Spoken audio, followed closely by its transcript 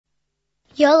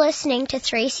You're listening to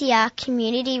 3CR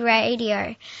Community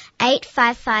Radio,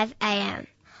 855 AM,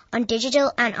 on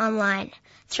digital and online,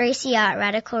 3CR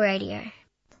Radical Radio.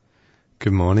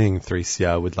 Good morning.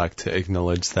 3CR would like to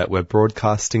acknowledge that we're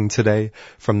broadcasting today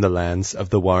from the lands of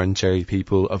the Wurundjeri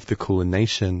people of the Kulin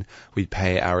Nation. We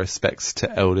pay our respects to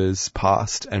elders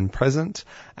past and present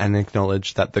and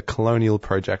acknowledge that the colonial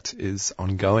project is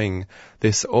ongoing.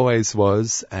 This always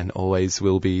was and always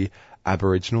will be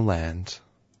Aboriginal land.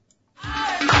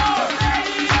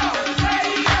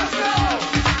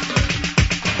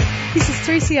 This is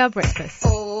 3CR Breakfast.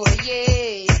 Oh,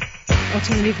 yeah.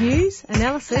 Alternative news,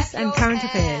 analysis and current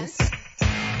affairs.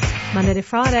 Monday to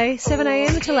Friday,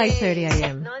 7am until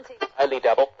 8:30am. Only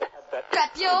double. Grab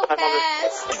your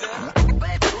pants.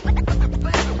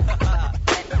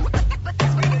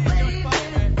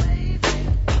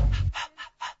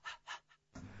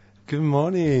 Good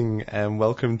morning and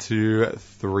welcome to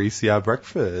 3CR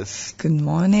Breakfast. Good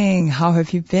morning. How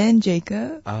have you been,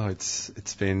 Jacob? Oh,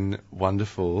 it's been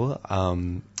wonderful.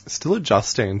 Still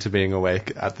adjusting to being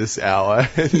awake at this hour,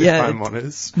 if I'm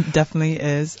honest. Definitely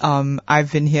is.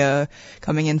 I've been here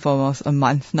coming in for almost a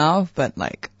month now, but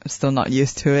I'm still not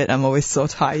used to it. I'm always so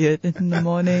tired in the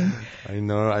morning. I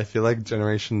know. I feel like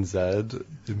Generation Z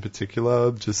in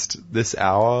particular, just this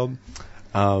hour,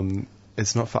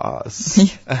 it's not for us.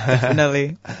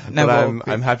 Definitely. But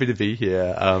I'm happy to be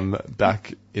here,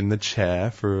 back in the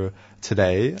chair for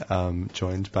today,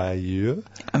 joined by you.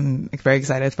 I'm very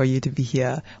excited for you to be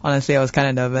here. Honestly, I was kind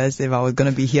of nervous if I was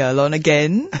going to be here alone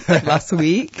again, like last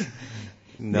week.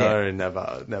 No, yeah.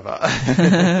 Never.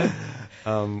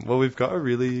 Well, we've got a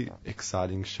really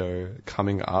exciting show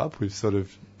coming up. We've sort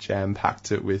of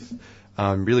jam-packed it with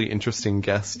really interesting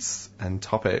guests and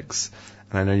topics.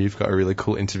 And I know you've got a really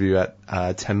cool interview at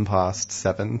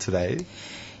 7:10 today.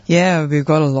 Yeah, we've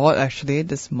got a lot actually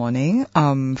this morning.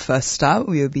 First up,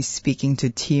 we'll be speaking to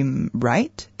Tim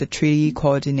Wright, the Treaty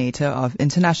Coordinator of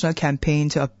International Campaign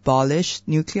to Abolish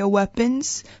Nuclear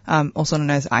Weapons, also known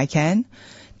as ICAN,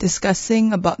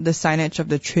 discussing about the signage of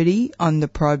the treaty on the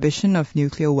prohibition of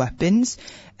nuclear weapons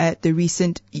at the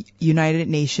recent United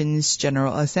Nations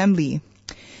General Assembly.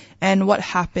 And what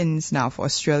happens now for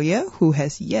Australia, who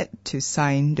has yet to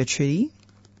sign the treaty?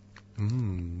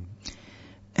 And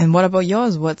what about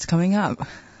yours? What's coming up?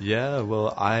 Yeah,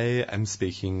 well, I am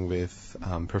speaking with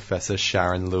Professor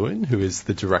Sharon Lewin, who is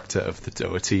the director of the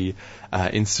Doherty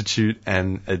Institute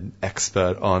and an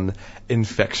expert on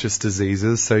infectious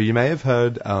diseases. So you may have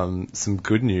heard some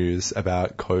good news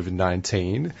about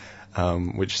COVID-19,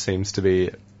 which seems to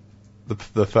be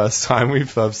the first time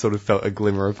we've sort of felt a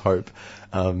glimmer of hope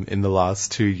in the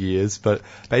last 2 years. But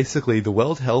basically, the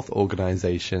World Health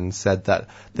Organization said that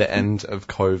the end of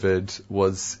COVID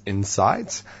was in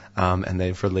sight, and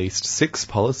they've released 6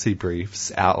 policy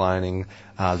briefs outlining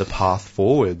the path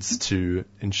forwards to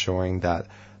ensuring that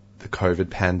the COVID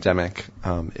pandemic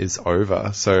is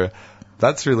over. So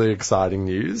that's really exciting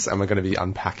news, and we're going to be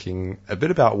unpacking a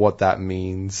bit about what that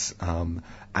means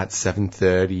at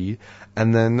 7:30,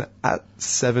 and then at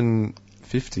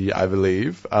 7:50, I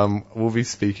believe, we'll be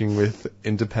speaking with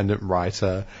independent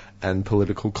writer and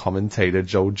political commentator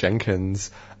Joel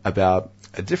Jenkins about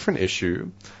a different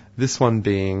issue, this one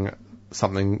being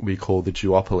something we call the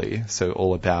duopoly, so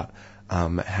all about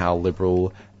how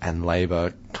Liberal and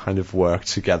Labor kind of work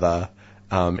together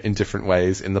in different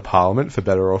ways in the Parliament, for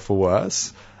better or for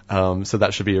worse. So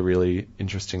that should be a really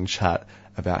interesting chat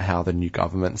about how the new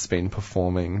government's been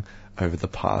performing over the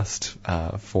past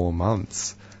 4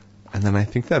 months. And then I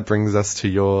think that brings us to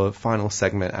your final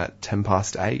segment at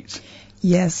 8:10.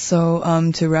 Yes,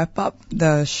 so to wrap up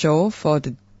the show for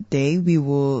the day, we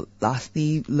will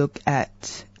lastly look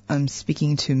at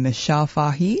speaking to Michelle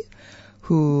Fahy,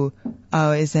 who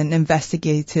is an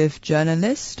investigative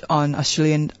journalist on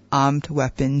Australian armed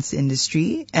weapons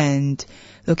industry and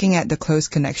looking at the close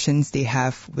connections they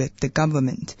have with the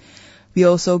government.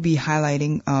 We'll also be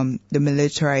highlighting the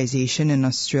militarization in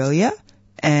Australia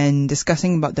and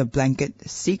discussing about the blanket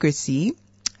secrecy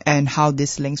and how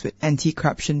this links with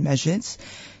anti-corruption measures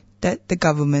that the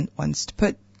government wants to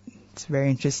put. It's a very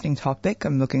interesting topic.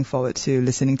 I'm looking forward to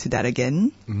listening to that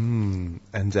again.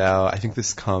 And I think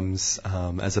this comes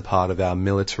as a part of our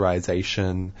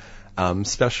militarization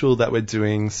special that we're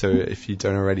doing. So if you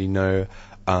don't already know,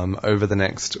 over the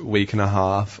next week and a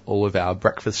half, all of our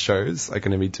breakfast shows are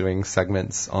going to be doing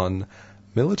segments on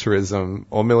militarism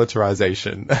or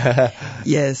militarization.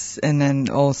 Yes, and then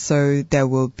also there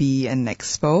will be an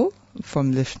expo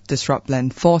from the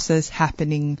Disruptland Forces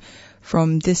happening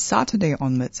from this Saturday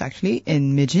onwards, actually,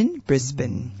 in Midgin,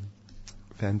 Brisbane.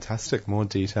 Fantastic. More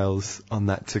details on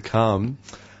that to come.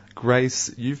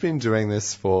 Grace, you've been doing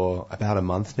this for about a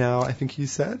month now, I think you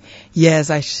said? Yes,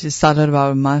 I started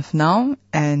about a month now,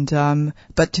 and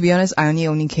but to be honest, I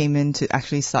only came in to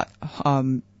actually start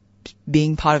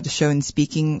being part of the show and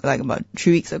speaking like about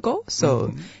 3 weeks ago.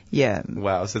 So yeah.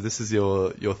 Wow. So this is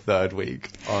your third week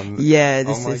on. Yeah,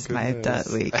 this is my third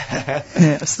week.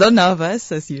 Still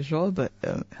nervous as usual, but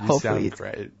hopefully.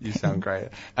 You sound great.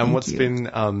 And what's been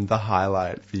the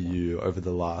highlight for you over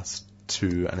the last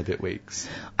 2 and a bit weeks?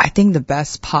 I think the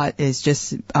best part is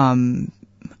just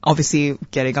obviously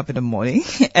getting up in the morning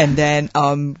and then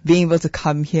being able to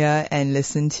come here and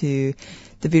listen to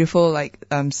the beautiful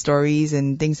stories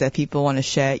and things that people want to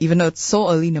share, even though it's so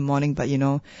early in the morning, but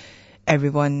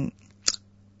everyone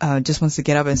just wants to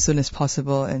get up as soon as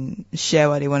possible and share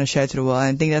what they want to share to the world.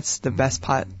 And I think that's the best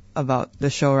part about the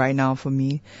show right now for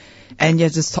me. And yeah,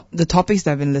 just the topics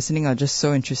that I've been listening are just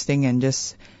so interesting and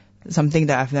just something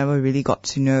that I've never really got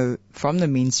to know from the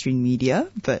mainstream media,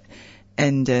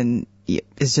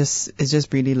 it's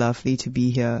just really lovely to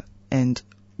be here, and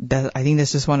I think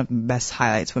that's just one of the best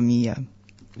highlights for me.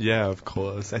 Yeah, of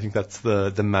course. I think that's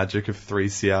the magic of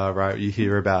 3CR, right? You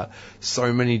hear about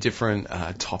so many different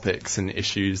topics and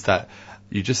issues that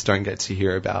you just don't get to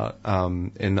hear about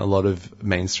in a lot of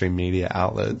mainstream media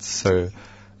outlets. So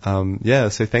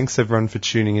so thanks everyone for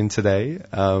tuning in today,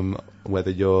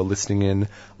 whether you're listening in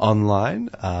online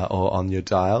or on your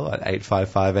dial at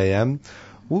 855 AM.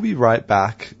 We'll be right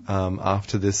back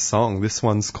after this song. This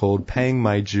one's called Paying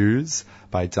My Dues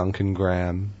by Duncan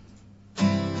Graham.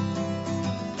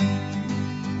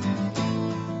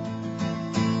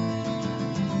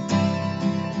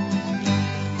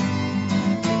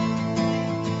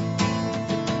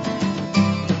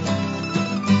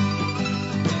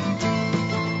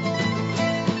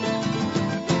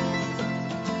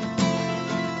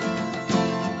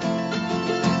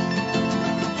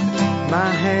 My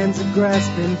hands are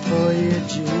grasping for your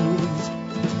jewels.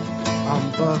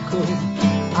 Unbuckled.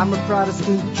 I'm a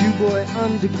Protestant Jew boy,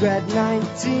 undergrad,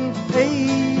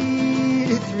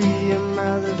 1983. Am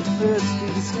I the first to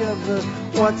discover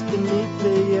what's beneath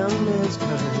the young man's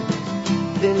coat?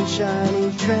 Then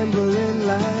shiny, trembling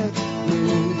like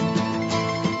blue.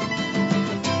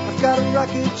 I've got a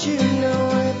rocket, you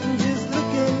know it, and just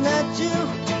looking at you.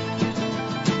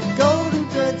 Golden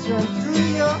threads run through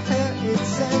your hair, it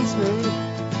sends me.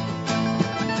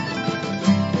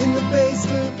 In the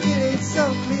basement, it ain't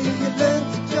so clear. You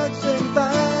learn to judge them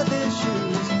by their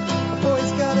shoes. A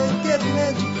boy's gotta get an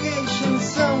education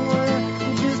somewhere.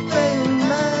 I'm just paying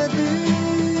my dues,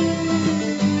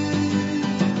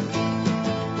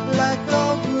 like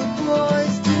all good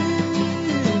boys do.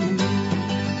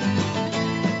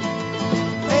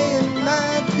 Paying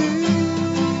my dues.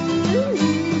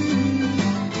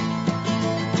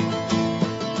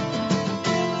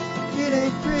 It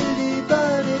ain't pretty,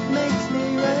 but it makes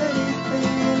me ready,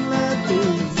 paying my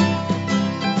dues.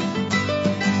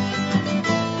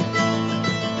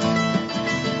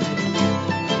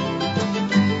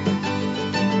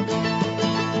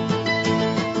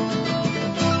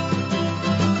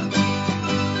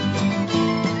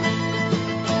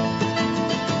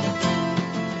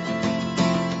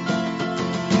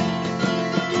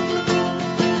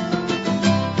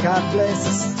 God bless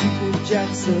Stephen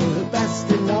Jackson, the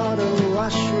best in auto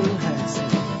washroom hacks.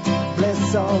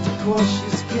 Bless all the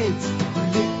cautious kids who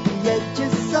lick the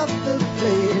edges of the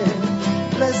plate.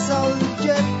 Bless all the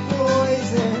jet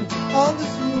boys and all the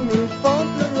swooning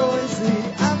Fauntleroys, the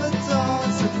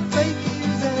avatars of the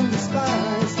fakies and the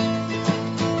spies.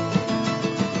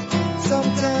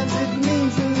 Sometimes it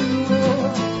means a little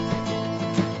more.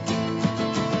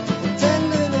 The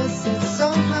tenderness is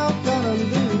somehow gonna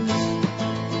lose.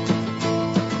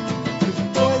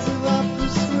 Boys of our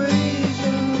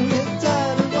persuasion, get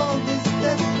tired of all this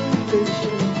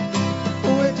desperation.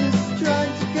 We're just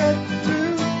trying to get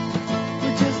through.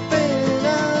 We're just paying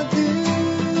our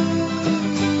dues,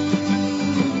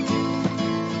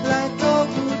 like all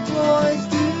good boys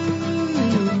do.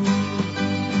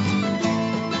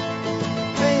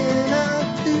 Paying our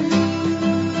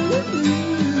dues.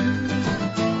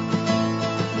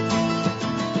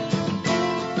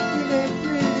 It ain't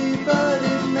pretty, but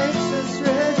it makes us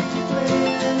ready to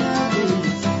paying our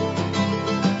dues.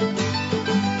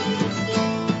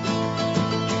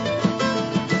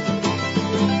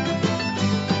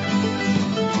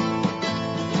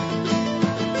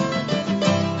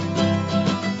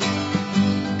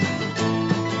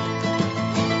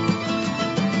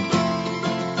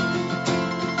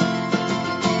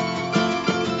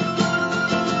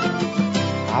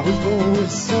 I was born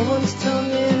with someone's tongue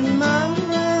in my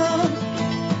mouth.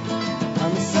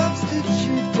 I'm a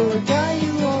substitute for a guy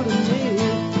you ought to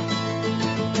live.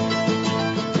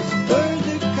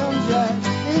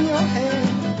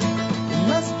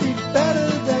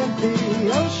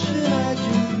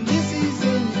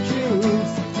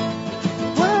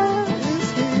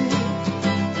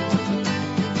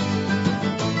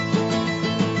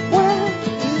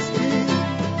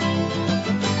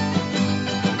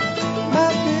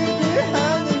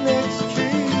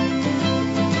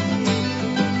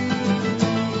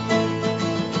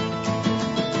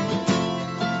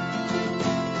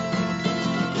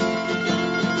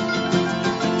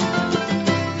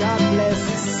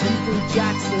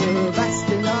 a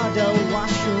bastinado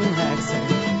washroom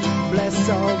accent. Bless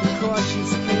all the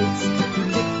cautious kids who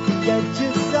lick the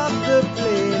edges of the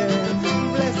plate.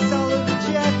 And bless all of the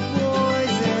jack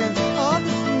boys and all the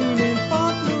spoon and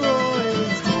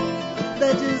Fauntleroys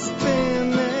that just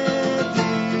spin their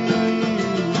dues.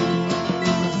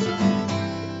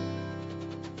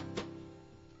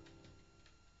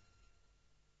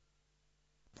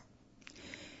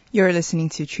 You're listening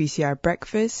to 3CR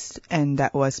Breakfast, and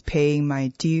that was Paying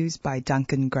My Dues by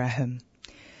Duncan Graham.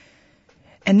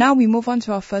 And now we move on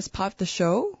to our first part of the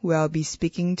show, where I'll be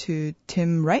speaking to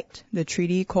Tim Wright, the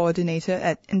treaty coordinator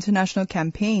at International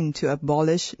Campaign to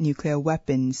Abolish Nuclear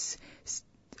Weapons,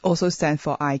 also stands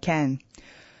for ICAN,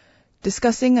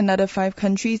 discussing another 5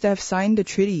 countries that have signed the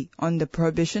treaty on the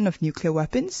prohibition of nuclear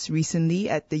weapons recently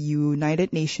at the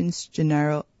United Nations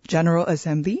General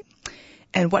Assembly,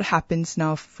 and what happens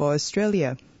now for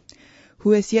Australia,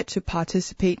 who has yet to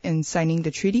participate in signing the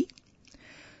treaty.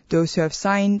 Those who have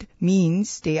signed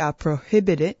means they are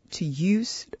prohibited to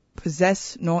use,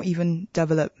 possess, nor even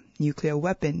develop nuclear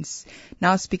weapons.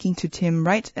 Now speaking to Tim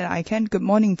Wright at ICAN. Good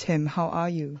morning, Tim. How are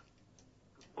you?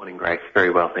 Morning, Grace.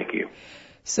 Very well, thank you.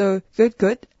 So,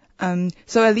 good.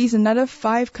 So at least another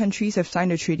 5 countries have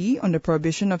signed a treaty on the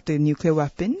prohibition of the nuclear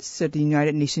weapons at the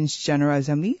United Nations General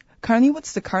Assembly. Currently,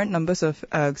 what's the current numbers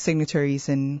of signatories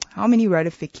and how many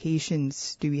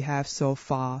ratifications do we have so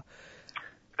far?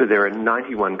 So there are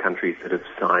 91 countries that have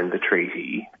signed the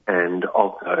treaty, and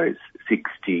of those,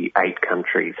 68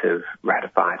 countries have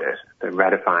ratified it. So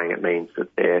ratifying it means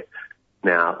that they're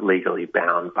now legally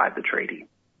bound by the treaty.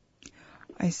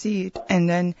 I see. And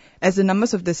then as the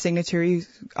numbers of the signatories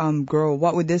grow,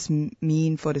 what would this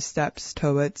mean for the steps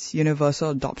towards universal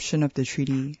adoption of the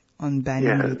treaty on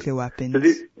banning nuclear weapons? So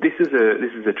this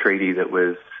is a treaty that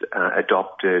was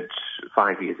adopted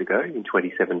 5 years ago in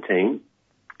 2017,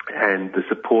 and the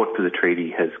support for the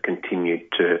treaty has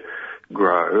continued to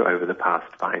grow over the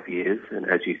past 5 years. And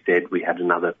as you said, we had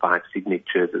another 5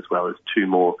 signatures as well as 2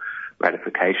 more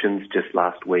ratifications just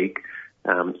last week.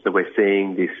 So we're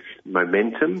seeing this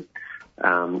momentum,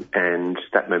 and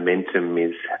that momentum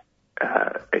is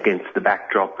against the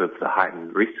backdrop of the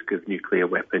heightened risk of nuclear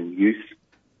weapon use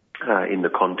in the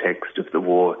context of the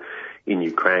war in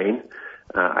Ukraine.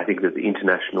 I think that the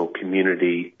international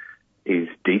community is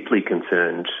deeply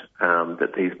concerned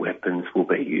that these weapons will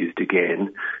be used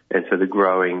again, and so the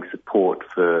growing support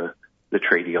for the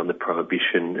treaty on the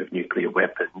prohibition of nuclear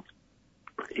weapons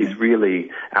is really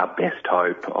our best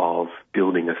hope of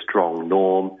building a strong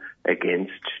norm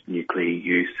against nuclear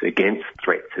use, against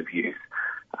threats of use,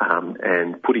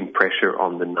 and putting pressure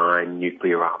on the 9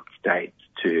 nuclear-armed states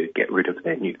to get rid of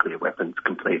their nuclear weapons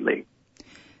completely.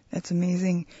 That's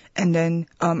amazing. And then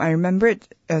I remember it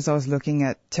as I was looking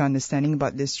at to understanding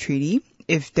about this treaty.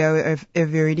 If we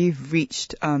already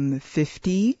reached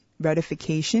 50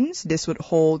 ratifications, this would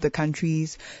hold the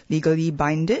countries legally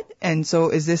binded. And so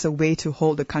is this a way to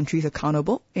hold the countries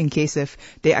accountable in case if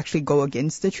they actually go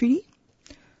against the treaty?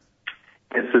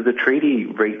 And so the treaty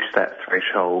reached that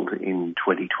threshold in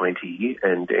 2020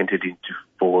 and entered into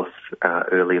force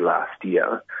early last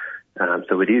year.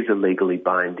 So it is a legally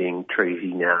binding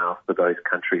treaty now for those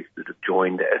countries that have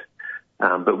joined it.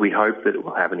 But we hope that it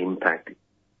will have an impact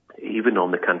even on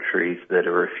the countries that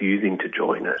are refusing to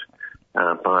join it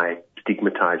by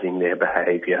stigmatizing their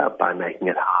behavior, by making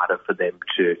it harder for them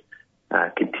to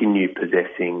continue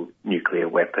possessing nuclear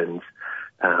weapons.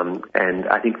 And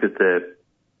I think that the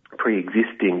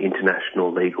pre-existing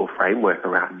international legal framework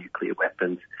around nuclear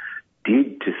weapons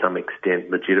did to some extent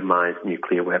legitimize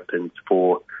nuclear weapons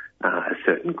for a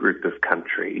certain group of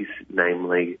countries,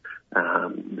 namely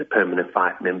the permanent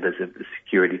 5 members of the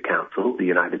Security Council, the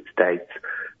United States,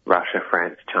 Russia,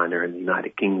 France, China and the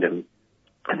United Kingdom.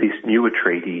 And this newer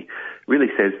treaty really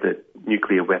says that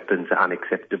nuclear weapons are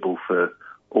unacceptable for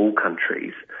all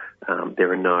countries.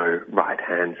 There are no right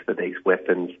hands for these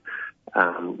weapons,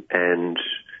 and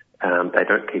they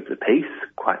don't keep the peace.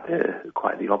 Quite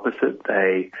the opposite.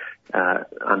 They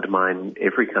undermine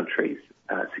every country's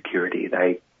security.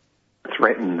 They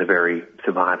threaten the very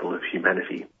survival of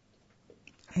humanity.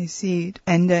 I see.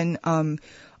 And then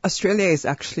Australia is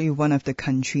actually one of the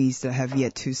countries that have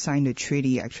yet to sign the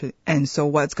treaty, actually. And so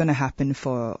what's going to happen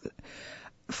for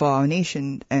our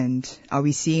nation? And are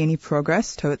we seeing any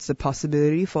progress towards the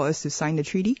possibility for us to sign the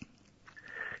treaty?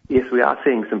 Yes, we are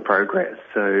seeing some progress.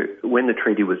 So when the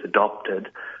treaty was adopted,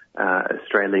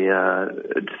 Australia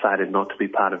decided not to be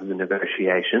part of the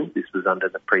negotiations. This was under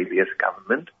the previous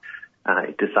government.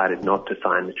 It decided not to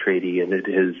sign the treaty, and it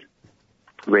has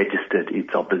registered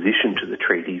its opposition to the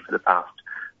treaty for the past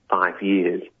 5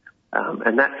 years.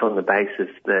 And that's on the basis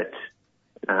that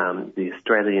The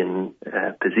Australian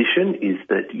position is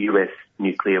that US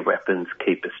nuclear weapons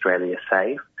keep Australia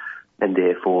safe, and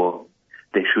therefore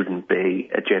there shouldn't be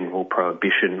a general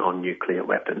prohibition on nuclear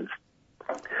weapons.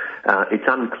 It's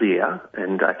unclear,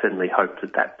 and I certainly hope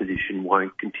that that position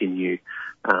won't continue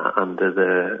under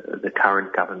the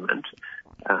current government.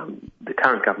 The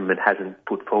current government hasn't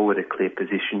put forward a clear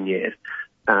position yet,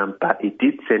 but it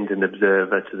did send an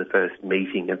observer to the first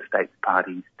meeting of states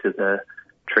parties to the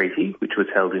treaty, which was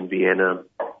held in Vienna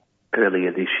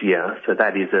earlier this year. So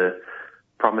that is a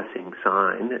promising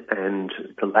sign, and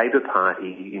the Labor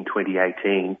Party in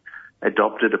 2018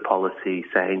 adopted a policy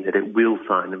saying that it will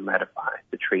sign and ratify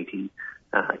the treaty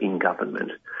in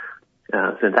government.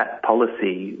 So that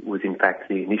policy was in fact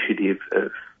the initiative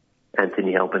of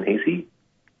Anthony Albanese.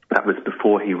 That was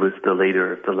before he was the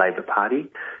leader of the Labor Party.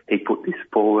 He put this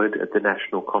forward at the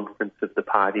National Conference of the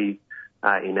party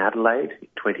in Adelaide in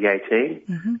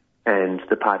 2018, and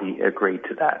the party agreed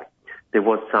to that. There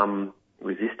was some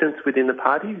resistance within the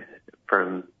party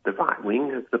from the right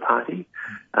wing of the party,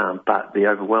 but the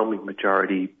overwhelming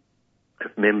majority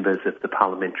of members of the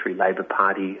Parliamentary Labor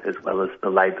Party, as well as the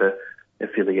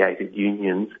Labor-affiliated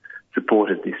unions,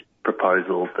 supported this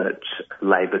proposal that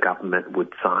Labor government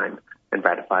would sign and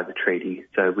ratify the treaty.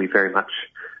 So we very much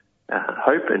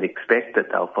hope and expect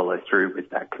that they'll follow through with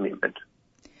that commitment.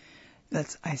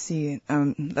 I see.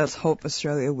 Let's hope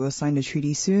Australia will sign the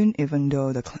treaty soon, even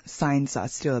though the signs are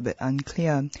still a bit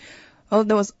unclear. Well,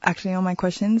 that was actually all my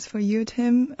questions for you,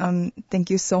 Tim. Thank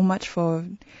you so much for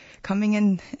coming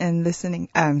in and listening.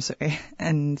 And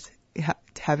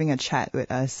having a chat with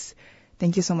us.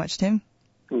 Thank you so much, Tim.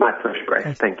 My pleasure,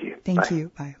 Grace. Thank you. Thank you.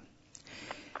 Bye.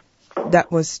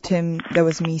 That was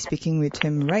me speaking with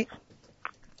Tim Wright,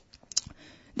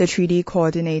 the treaty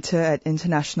coordinator at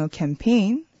International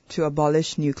Campaign to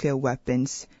Abolish Nuclear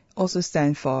Weapons, also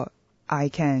stand for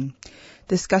ICAN,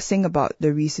 discussing about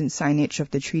the recent signage of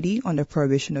the Treaty on the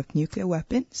Prohibition of Nuclear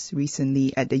Weapons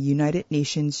recently at the United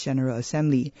Nations General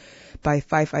Assembly by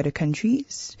 5 other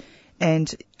countries.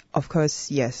 And of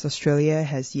course, yes, Australia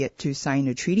has yet to sign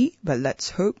the treaty, but let's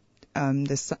hope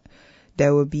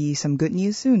there will be some good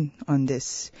news soon on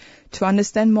this. To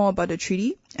understand more about the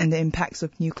treaty and the impacts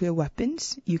of nuclear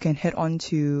weapons, you can head on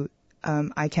to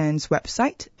ICAN's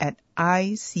website at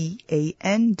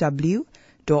icanw.org.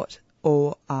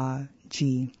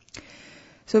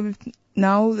 So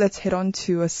now let's head on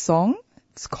to a song.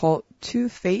 It's called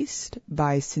Two-Faced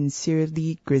by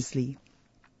Sincerely Grizzly.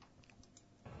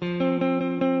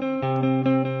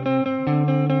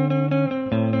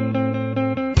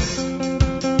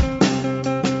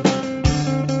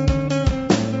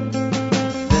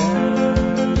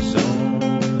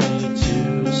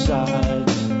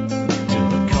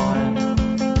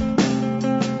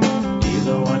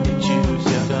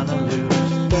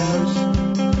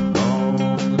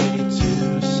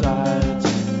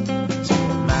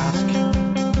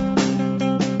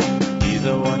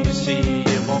 See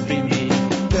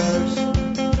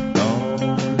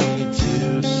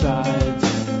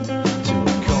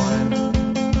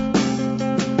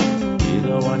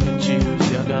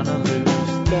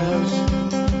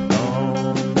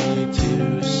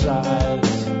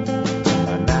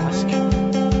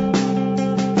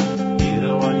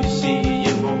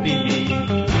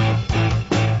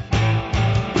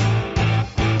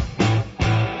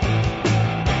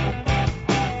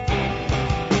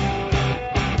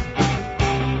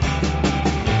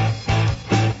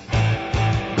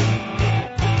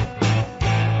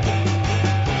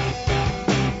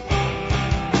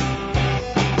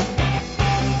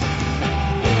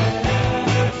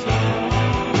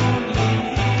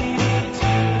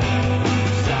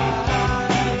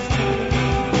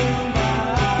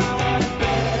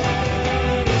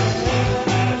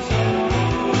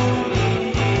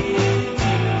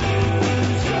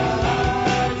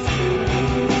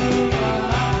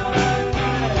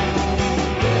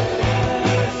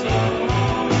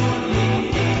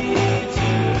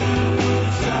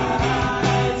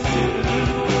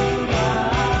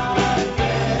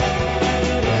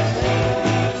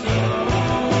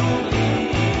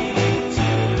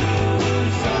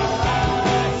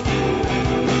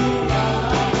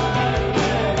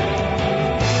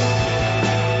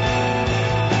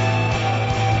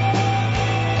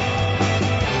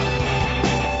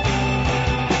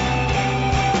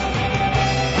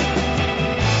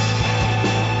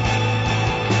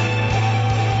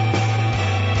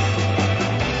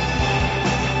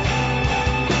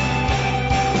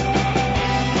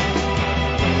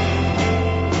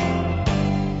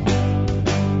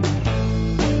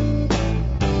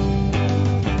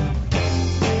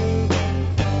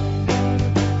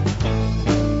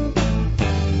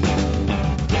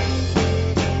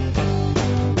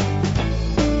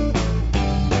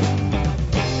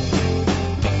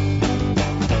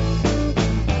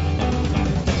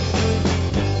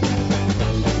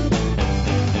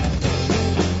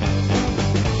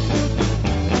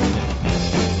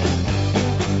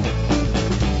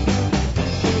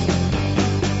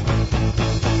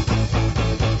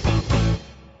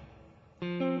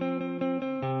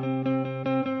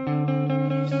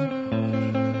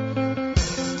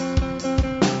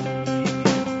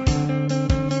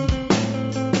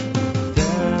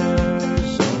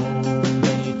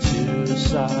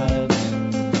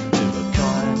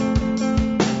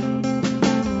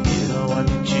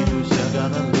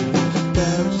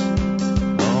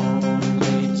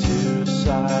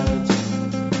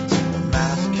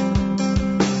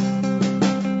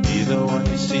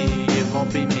you see, it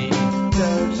won't be me.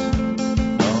 There's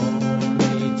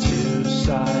only two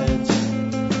sides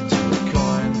to a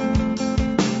coin.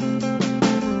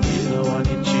 Either one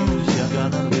you choose, you're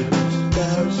gonna lose.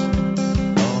 There's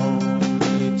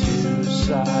only two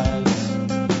sides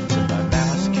to my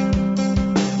mask.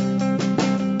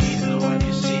 Either one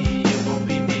you see, it won't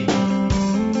be me.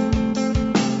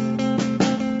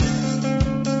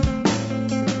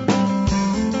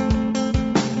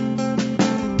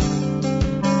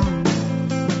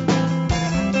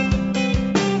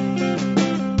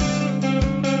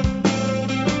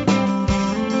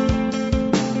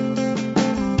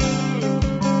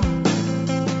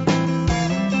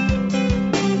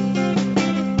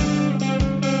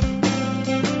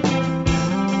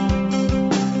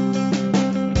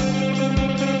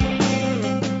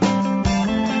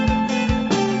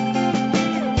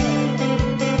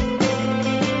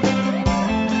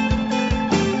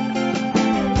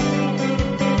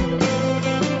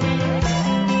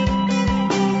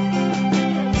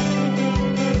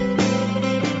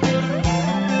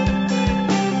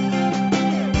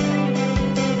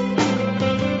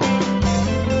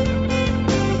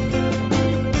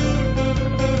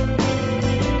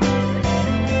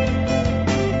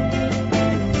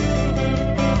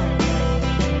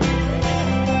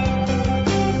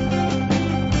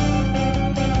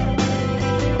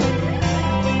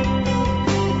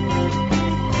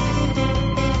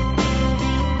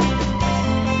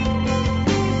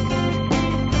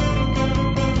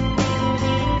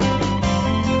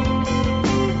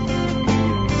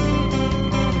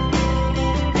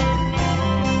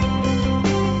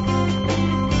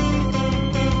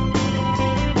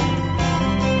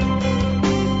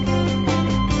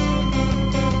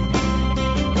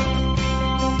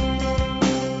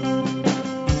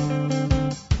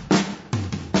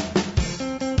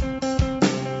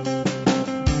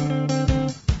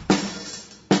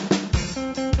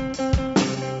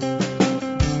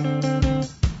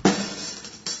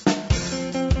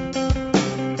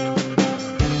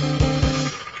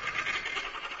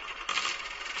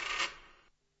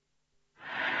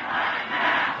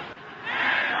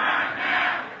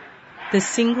 The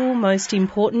single most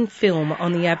important film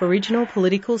on the Aboriginal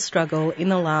political struggle in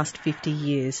the last 50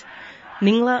 years.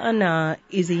 Ningla Anar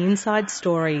is the inside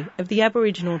story of the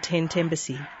Aboriginal Tent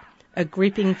Embassy, a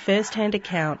gripping first-hand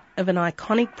account of an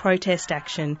iconic protest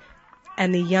action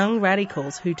and the young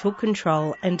radicals who took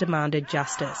control and demanded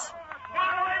justice.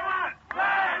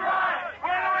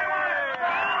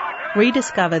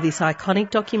 Rediscover this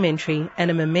iconic documentary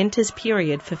and a momentous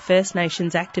period for First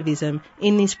Nations activism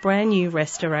in this brand new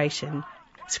restoration.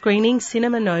 Screening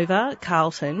Cinema Nova,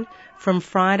 Carlton, from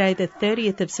Friday the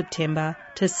 30th of September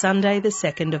to Sunday the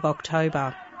 2nd of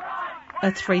October.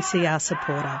 A 3CR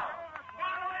supporter.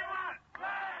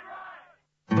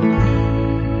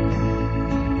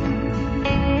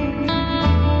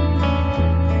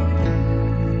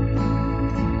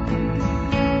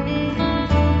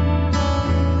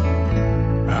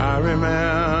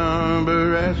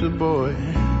 Remember as a boy,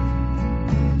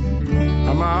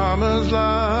 a mama's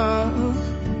love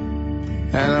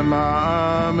and a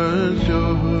mama's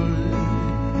joy.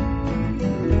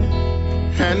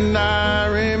 And I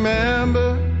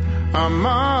remember a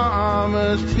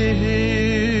mama's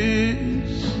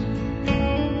tears.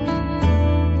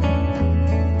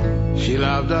 She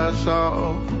loved us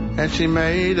all and she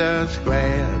made us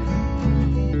glad.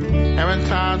 And when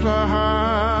times were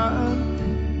hard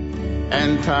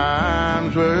and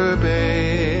times were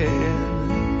bad,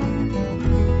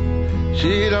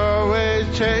 she'd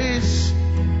always chase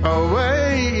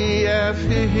away our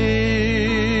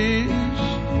fears.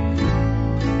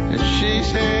 And she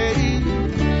said,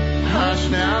 hush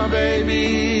now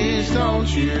babies,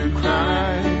 don't you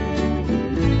cry.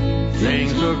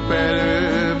 Things look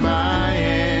better by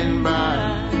and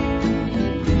by.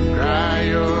 Dry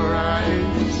your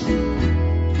eyes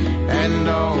and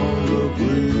don't look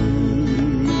blue.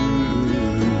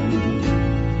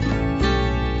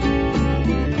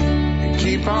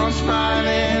 Keep on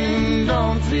smiling,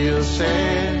 don't feel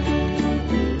sad.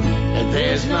 And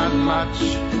there's not much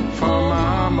for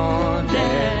mom or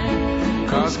dad.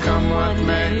 'Cause come what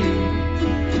may,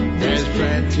 there's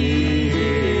plenty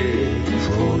here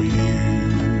for you.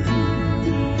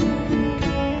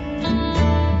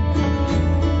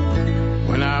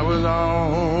 When I was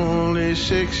only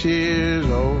 6 years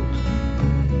old,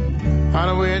 on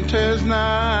a winter's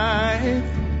night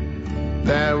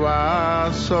that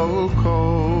was so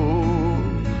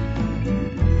cold,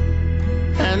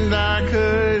 and I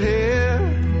could hear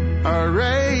a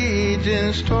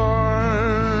raging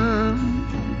storm.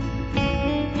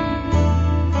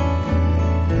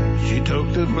 She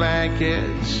took the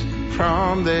blankets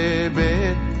from their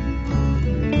bed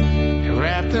and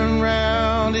wrapped them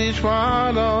round each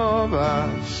one of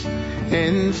us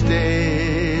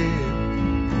instead,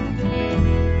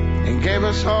 and gave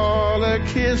us all a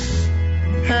kiss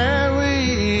and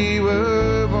we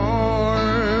were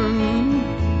born.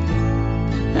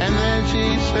 And then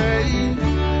she said,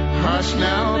 hush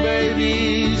now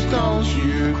babies, don't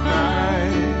you cry,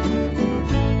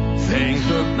 things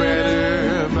look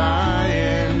better by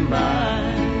and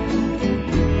by.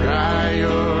 Dry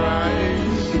your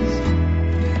eyes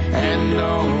and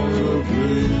don't look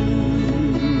blue.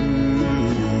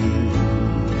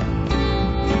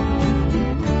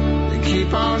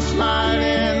 Keep on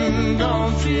smiling,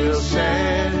 don't feel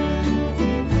sad.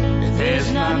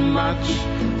 There's not much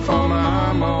for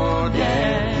mom or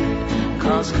dad,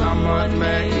 'cause come what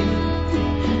may,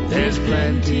 there's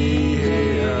plenty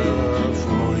here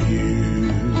for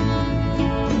you.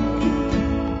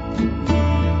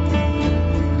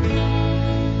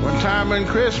 One time when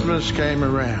Christmas came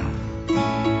around,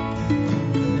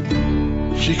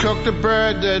 she cooked a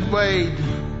bird that weighed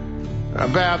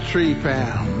about 3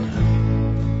 pounds,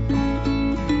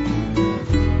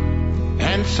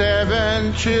 and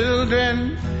 7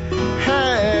 children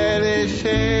had a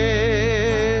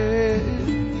share.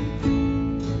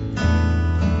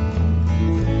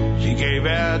 She gave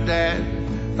out that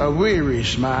a weary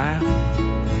smile,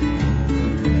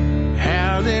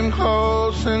 held him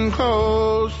close and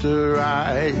closed her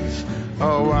eyes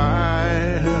a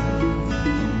while.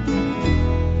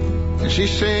 And she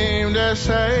seemed to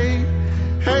say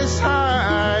a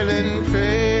silent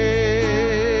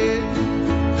prayer,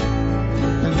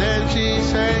 and then she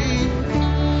said,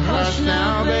 hush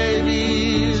now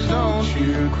babies, don't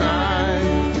you cry,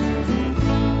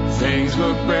 things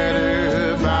look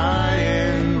better by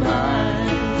and by.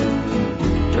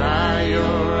 Dry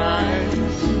your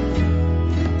eyes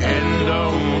and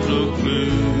don't look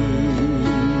blue.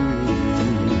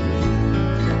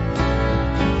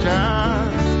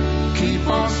 Just keep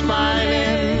on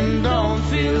smiling, don't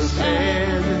feel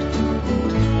sad.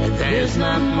 There's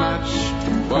not much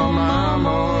for mom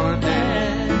or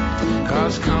dad,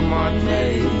 'cause come what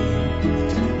may,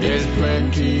 there's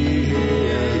plenty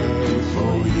here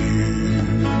for you.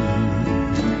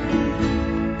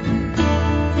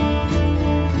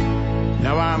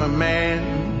 Now I'm a man,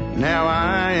 now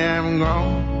I am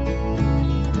grown,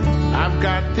 I've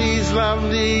got these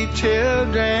lovely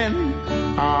children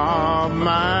of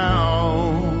my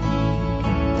own.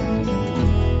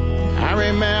 I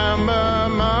remember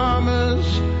mama's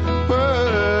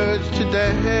words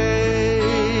today.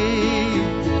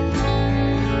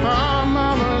 Oh,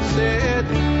 mama said,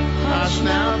 hush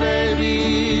now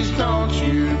babies, don't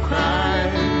you cry,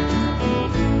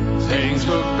 things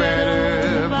look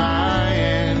better by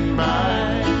and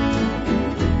by.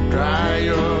 Dry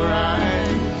your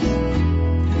eyes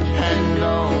and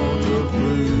don't look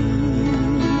blue.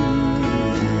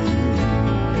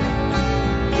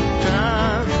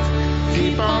 Just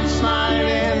keep on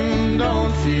smiling,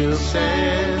 don't feel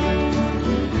sad.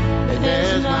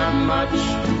 There's not much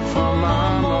for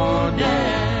mom or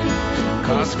dad,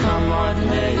 'cause come what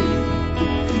may,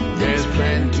 there's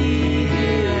plenty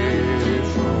here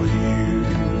for you.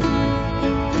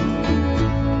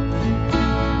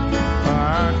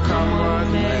 Come what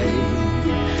may,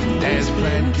 there's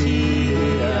plenty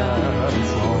here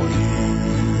for you.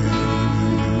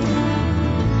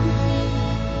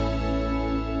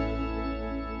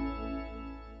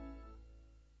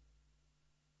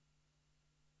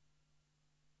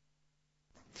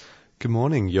 Good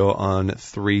morning. You're on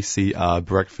 3CR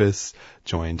Breakfast,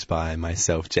 joined by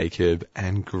myself, Jacob,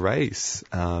 and Grace.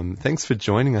 Thanks for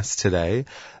joining us today.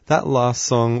 That last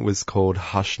song was called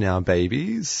Hush Now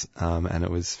Babies, and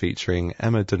it was featuring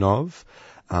Emma Donov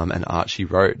and Archie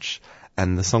Roach.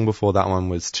 And the song before that one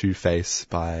was Two-Face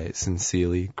by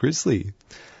Sincerely Grizzly.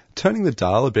 Turning the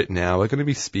dial a bit now, we're going to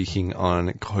be speaking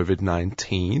on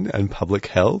COVID-19 and public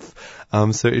health.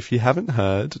 So if you haven't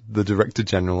heard, the Director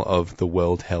General of the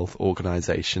World Health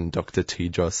Organization, Dr.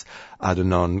 Tedros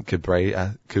Adhanom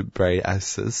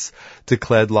Ghebreyesus,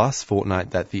 declared last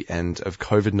fortnight that the end of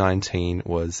COVID-19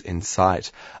 was in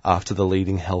sight after the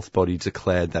leading health body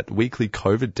declared that weekly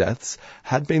COVID deaths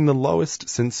had been the lowest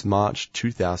since March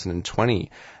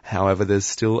 2020. However, there's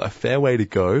still a fair way to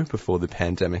go before the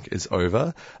pandemic is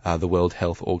over. The World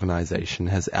Health Organization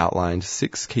has outlined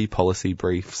 6 key policy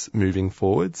briefs moving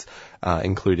forwards,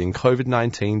 including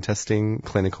COVID-19 testing,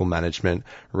 clinical management,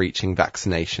 reaching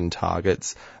vaccination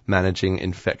targets, managing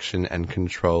infection and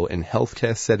control in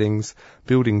healthcare settings,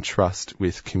 building trust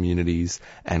with communities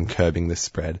and curbing the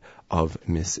spread of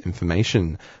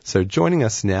misinformation. So joining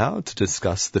us now to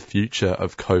discuss the future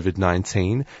of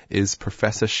COVID-19 is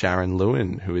Professor Sharon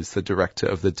Lewin, who is the director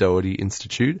of the Doherty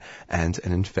Institute and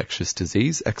an infectious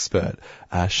disease expert.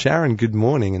 Sharon, good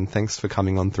morning and thanks for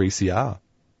coming on 3CR.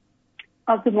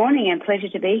 Oh, good morning and pleasure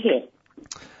to be here.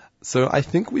 So I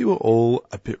think we were all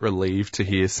a bit relieved to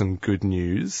hear some good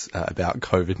news about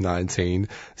COVID-19,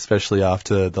 especially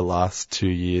after the last 2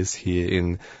 years here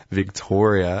in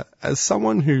Victoria. As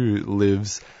someone who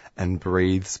lives and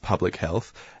breathes public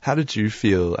health, how did you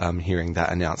feel hearing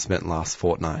that announcement last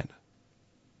fortnight?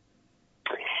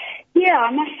 Yeah,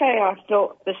 I must say I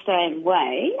felt the same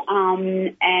way,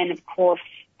 and of course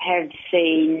have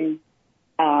seen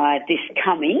this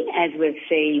coming as we've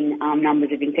seen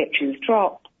numbers of infections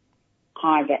drop,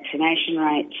 high vaccination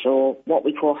rates, or what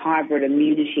we call hybrid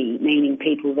immunity, meaning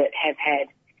people that have had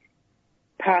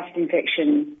past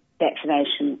infection,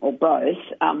 vaccination, or both,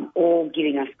 all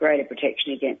giving us greater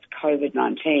protection against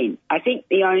COVID-19. I think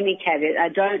the only caveat, I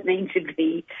don't mean to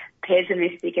be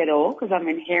pessimistic at all, because I'm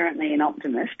inherently an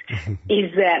optimist,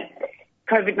 is that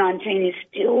COVID-19 has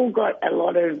still got a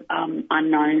lot of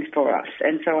unknowns for us.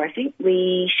 And so I think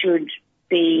we should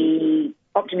be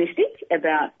optimistic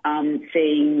about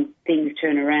seeing things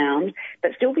turn around,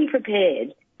 but still be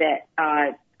prepared that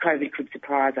COVID could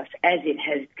surprise us, as it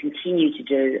has continued to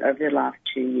do over the last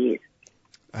 2 years.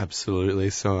 Absolutely.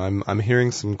 So I'm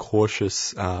hearing some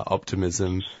cautious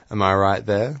optimism. Am I right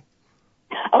there?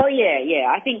 Oh,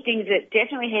 yeah. I think things are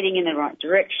definitely heading in the right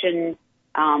direction.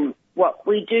 What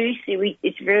we do see,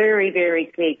 it's very,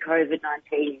 very clear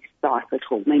COVID-19 is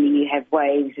cyclical, meaning you have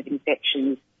waves of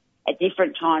infections at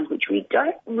different times, which we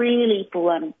don't really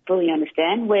fully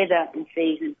understand. Weather and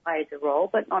season plays a role,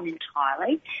 but not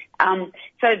entirely. But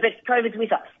COVID's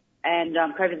with us, and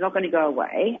COVID's not going to go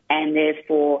away, and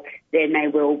therefore there may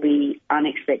well be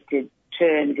unexpected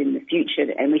turns in the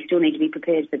future, and we still need to be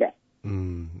prepared for that.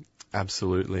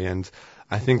 Absolutely. And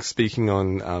I think speaking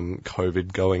on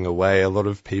COVID going away, a lot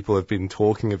of people have been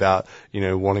talking about,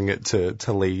 wanting it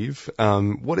to leave.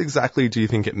 What exactly do you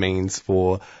think it means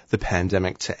for the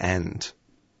pandemic to end?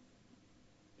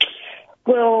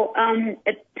 Well,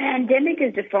 a pandemic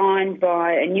is defined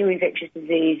by new infectious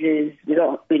diseases with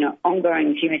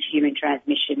ongoing human-to-human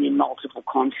transmission in multiple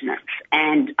continents,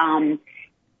 and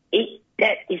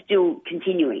that is still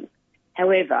continuing.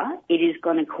 However, it is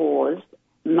going to cause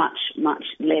much, much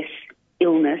less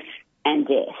illness and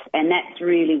death. And that's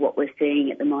really what we're seeing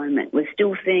at the moment. We're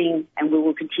still seeing, and we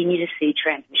will continue to see,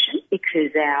 transmission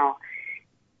because our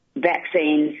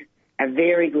vaccines are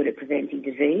very good at preventing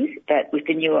disease, but with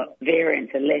the newer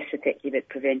variants are less effective at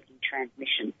preventing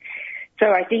transmission.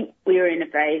 So I think we're in a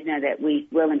phase now that we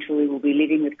well and truly will be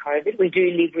living with COVID. We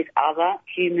do live with other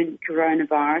human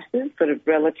coronaviruses, sort of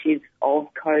relatives of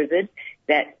COVID,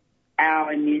 that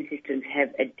our immune systems have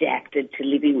adapted to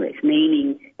living with,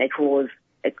 meaning they cause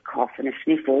a cough and a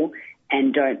sniffle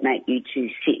and don't make you too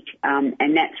sick.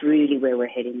 And that's really where we're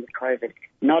heading with COVID.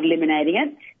 Not eliminating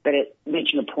it, but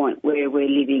reaching a point where we're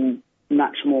living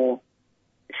much more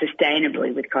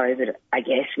sustainably with COVID, I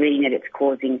guess, meaning that it's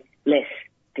causing less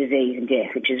disease and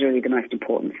death, which is really the most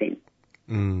important thing.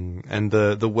 And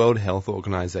the World Health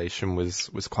Organization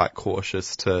was quite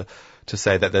cautious to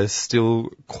say that there's still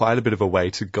quite a bit of a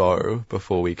way to go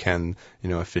before we can,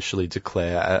 officially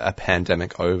declare a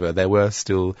pandemic over. There were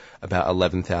still about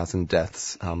 11,000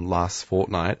 deaths last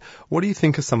fortnight. What do you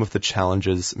think are some of the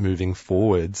challenges moving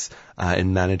forwards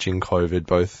in managing COVID,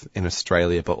 both in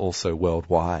Australia but also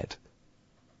worldwide?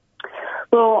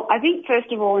 Well, I think first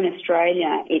of all in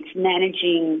Australia, it's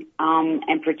managing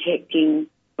and protecting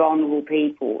vulnerable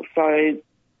people. So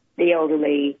the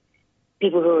elderly,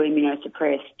 people who are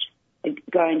immunosuppressed, are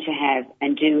going to have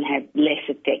and do have less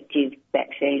effective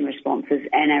vaccine responses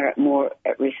and are more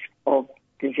at risk of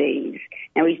disease.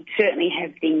 Now, we certainly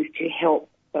have things to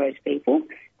help those people.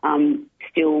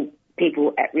 Still,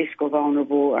 people at risk or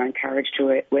vulnerable are encouraged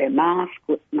to wear masks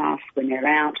when they're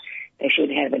out. They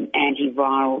should have an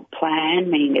antiviral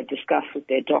plan, meaning they've discussed with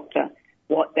their doctor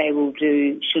what they will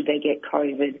do should they get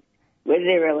COVID, whether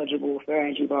they're eligible for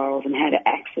antivirals and how to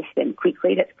access them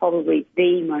quickly. That's probably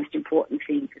the most important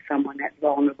thing for someone that's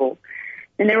vulnerable.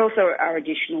 And there also are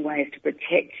additional ways to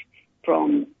protect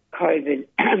from COVID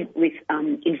with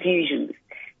infusions.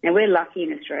 Now, we're lucky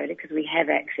in Australia because we have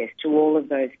access to all of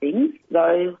those things.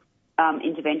 Those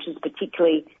interventions,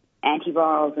 particularly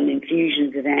antivirals and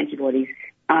infusions of antibodies,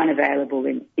 aren't available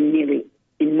in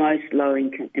most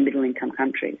low-income and middle-income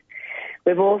countries.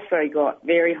 We've also got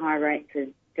very high rates of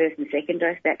first and second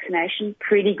dose vaccination,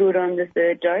 pretty good on the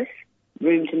third dose,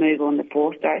 room to move on the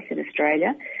fourth dose in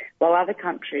Australia, while other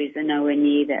countries are nowhere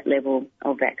near that level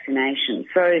of vaccination.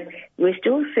 So we're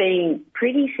still seeing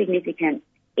pretty significant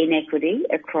inequity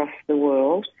across the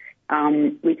world,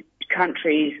 with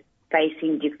countries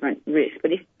facing different risks.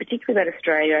 But particularly about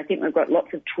Australia, I think we've got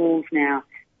lots of tools now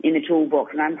in the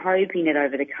toolbox, and I'm hoping that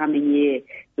over the coming year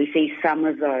we see some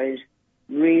of those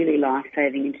really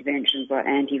life-saving interventions like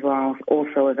antivirals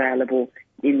also available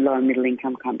in low and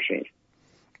middle-income countries.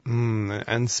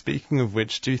 And speaking of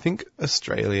which, do you think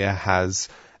Australia has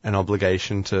an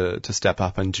obligation to step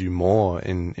up and do more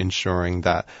in ensuring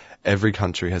that every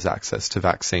country has access to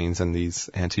vaccines and these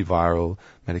antiviral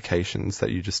medications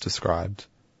that you just described?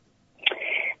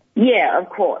 Yeah, of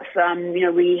course.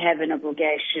 We have an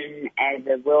obligation as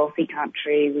a wealthy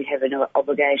country. We have an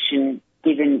obligation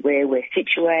given where we're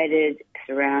situated,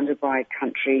 surrounded by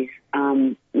countries,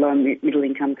 low and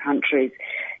middle-income countries.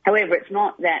 However, it's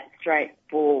not that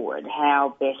straightforward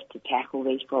how best to tackle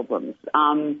these problems.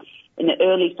 In the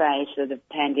early phase of the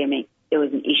pandemic, there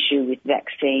was an issue with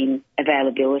vaccine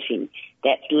availability.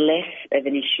 That's less of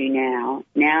an issue now.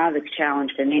 Now the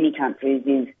challenge for many countries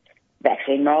is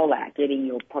vaccine rollout, getting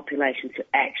your population to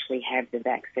actually have the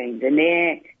vaccines. And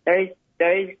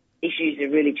those issues are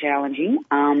really challenging,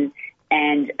 and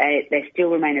they still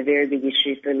remain a very big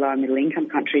issue for low and middle income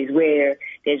countries where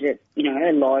there's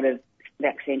a lot of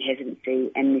vaccine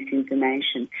hesitancy and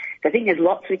misinformation. So I think there's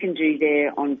lots we can do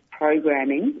there on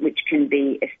programming, which can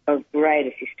be of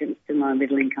great assistance to low and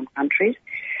middle income countries.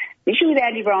 The issue with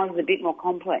antivirals is a bit more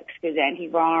complex because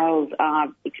antivirals are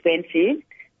expensive,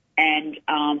 and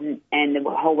the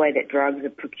whole way that drugs are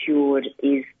procured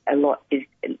is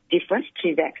different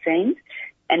to vaccines,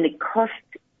 and the cost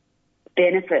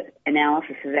benefit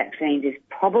analysis of vaccines is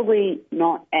probably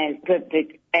not as the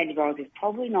antivirals is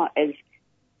probably not as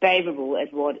favourable as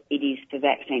what it is for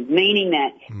vaccines, meaning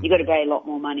that you've got to pay a lot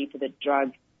more money for the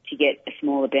drug to get a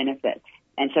smaller benefit.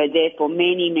 And so therefore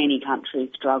many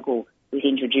countries struggle with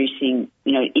introducing,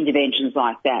 interventions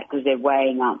like that because they're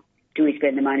weighing up, do we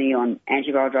spend the money on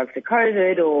antiviral drugs for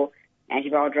COVID or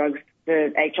antiviral drugs for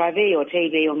HIV or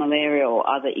TB or malaria or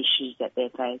other issues that they're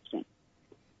facing?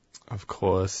 Of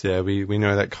course, yeah. We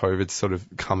know that COVID's sort of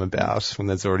come about when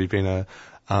there's already been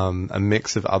a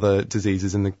mix of other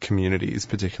diseases in the communities,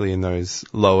 particularly in those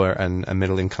lower and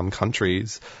middle income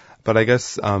countries. But I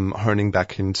guess honing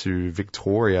back into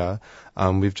Victoria,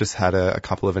 we've just had a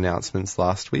couple of announcements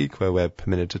last week where we're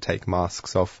permitted to take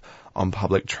masks off on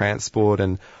public transport,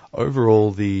 and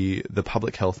overall the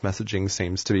public health messaging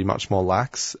seems to be much more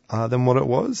lax than what it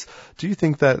was. Do you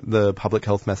think that the public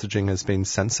health messaging has been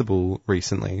sensible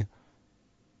recently?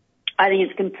 I think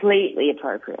it's completely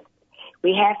appropriate.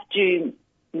 We have to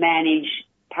manage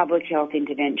public health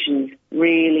interventions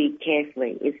really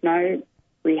carefully.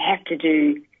 We have to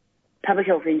do public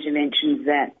health interventions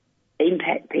that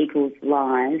impact people's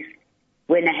lives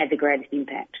when they have the greatest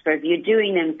impact. So if you're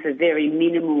doing them for very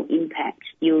minimal impact,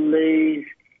 you'll lose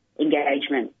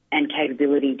engagement and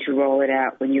capability to roll it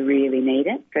out when you really need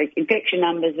it. So infection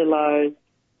numbers are low.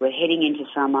 We're heading into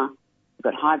summer. We've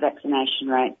got high vaccination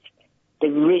rates. The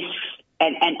risks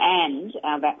and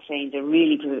our vaccines are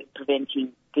really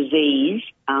preventing disease,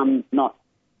 not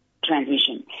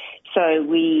transmission. So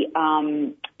we,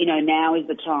 now is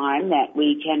the time that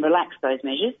we can relax those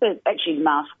measures. But actually,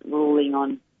 mask ruling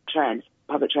on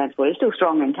public transport is still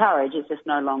strongly encouraged. It's just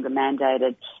no longer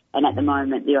mandated. And at the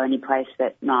moment, the only place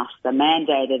that masks are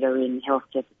mandated are in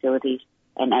healthcare facilities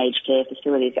and aged care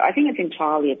facilities. I think it's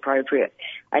entirely appropriate.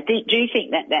 I do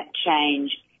think that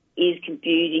change is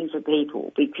confusing for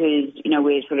people because,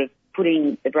 we're sort of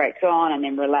putting the brakes on and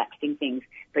then relaxing things.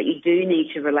 But you do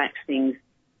need to relax things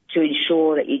to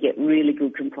ensure that you get really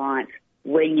good compliance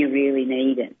when you really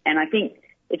need it. And I think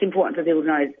it's important for people to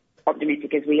know, as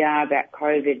optimistic as we are about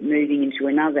COVID we're moving into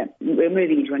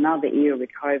another era with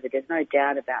COVID. There's no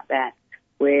doubt about that,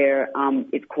 where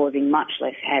it's causing much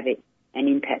less havoc and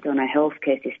impact on our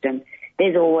healthcare system.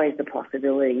 There's always the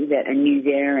possibility that a new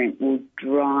variant will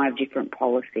drive different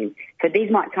policy. So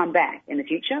these might come back in the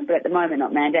future, but at the moment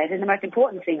not mandated. And the most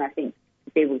important thing, I think,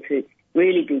 for people to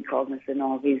really be cognizant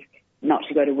of is not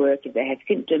to go to work if they have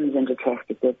symptoms and to test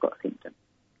if they've got symptoms.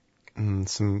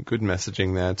 Some good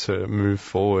messaging there to move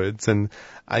forwards. And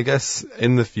I guess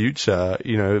in the future,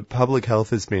 public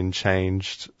health has been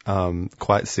changed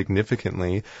quite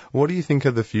significantly. What do you think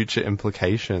are the future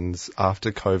implications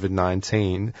after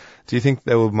COVID-19? Do you think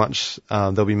there'll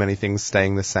be many things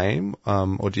staying the same,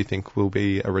 or do you think will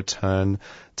be a return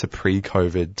to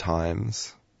pre-COVID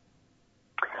times?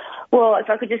 Well, if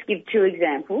I could just give two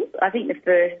examples. I think the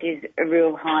first is a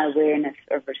real high awareness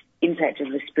of the impact of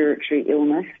respiratory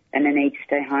illness and the need to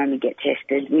stay home and get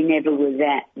tested. We never were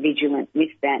that vigilant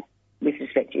with that with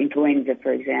respect to influenza,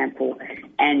 for example,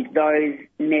 and those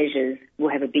measures will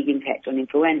have a big impact on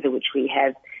influenza, which we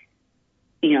have,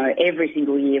 every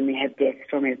single year, and we have deaths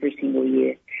from every single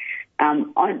year.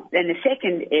 And the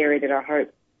second area that I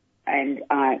hope and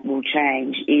will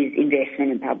change is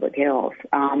investment in public health.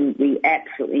 We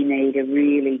absolutely need a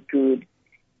really good,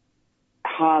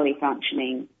 highly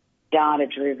functioning,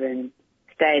 data-driven,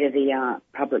 state-of-the-art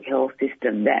public health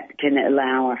system that can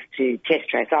allow us to test,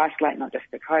 trace, isolate, not just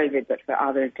for COVID, but for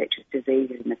other infectious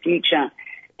diseases in the future,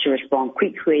 to respond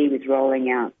quickly with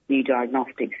rolling out new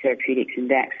diagnostics, therapeutics and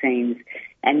vaccines.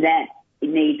 And that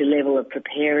needs a level of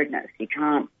preparedness. You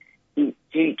can't,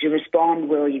 to respond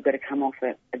well, you've got to come off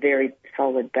a very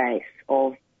solid base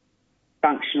of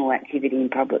functional activity in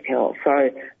public health.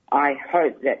 So I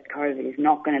hope that COVID is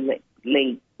not going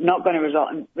to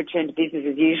result in return to business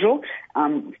as usual.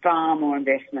 Far more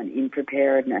investment in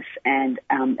preparedness and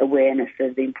awareness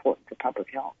of the importance of public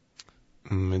health.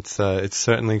 It's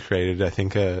certainly created, I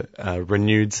think, a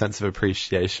renewed sense of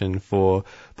appreciation for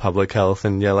public health,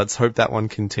 and let's hope that one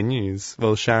continues.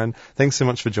 Well, Sharon, thanks so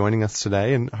much for joining us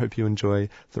today, and I hope you enjoy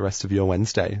the rest of your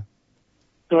Wednesday.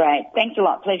 Great. Thanks a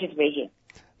lot. Pleasure to be here.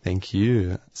 Thank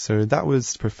you. So that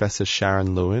was Professor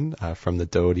Sharon Lewin from the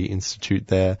Doherty Institute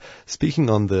there, speaking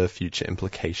on the future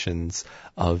implications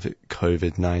of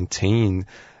COVID-19.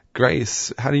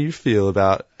 Grace, how do you feel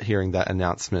about hearing that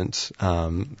announcement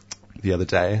the other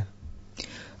day?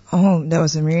 Oh, that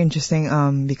was really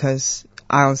interesting because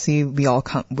obviously we all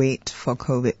can't wait for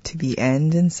COVID to be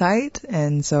end in sight,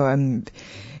 and so I'm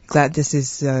glad this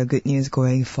is good news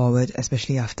going forward,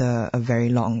 especially after a very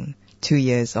long 2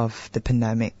 years of the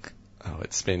pandemic. Oh,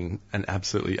 it's been an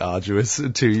absolutely arduous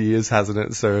 2 years, hasn't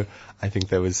it? So I think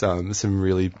there was some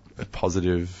really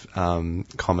positive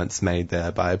comments made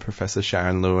there by Professor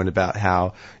Sharon Lewin about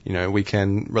how, we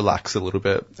can relax a little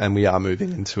bit and we are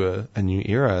moving into a new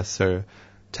era. So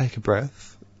take a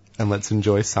breath and let's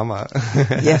enjoy summer.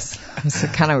 Yes, I'm so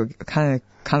kind of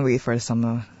can't wait for the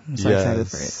summer. I'm so excited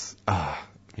for it.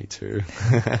 Me too.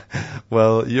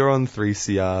 Well, you're on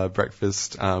 3CR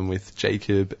Breakfast with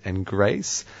Jacob and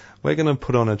Grace. We're going to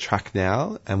put on a track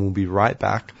now, and we'll be right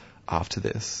back after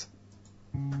this.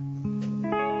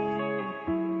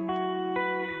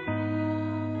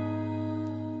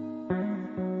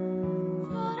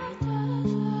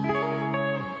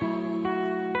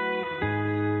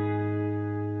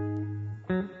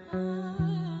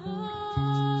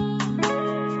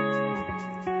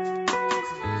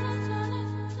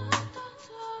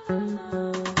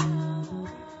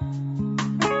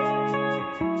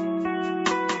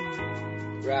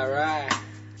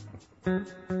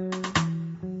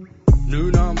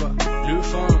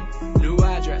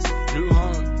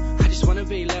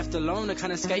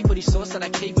 Escape all these thoughts that I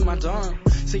keep in my dome.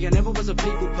 See, I never was a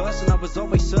people person. I was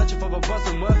always searching for what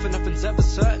wasn't worth it. Nothing's ever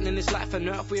certain in this life and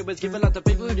earth. We always give it up to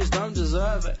people who just don't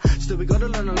deserve it. Still, we gotta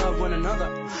learn to love one another,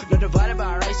 not divided by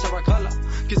our race or our color.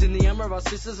 Cause in the end, we're our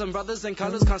sisters and brothers, and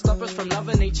colors can't stop us from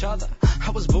loving each other.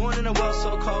 I was born in a world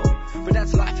so cold, but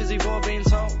that's life as we've all been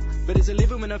told. But is it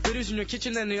living when the food is in your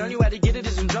kitchen and the only way to get it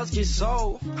is when drugs get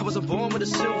sold? I wasn't born with a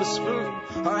silver spoon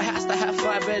or a house that had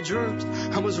 5 bedrooms.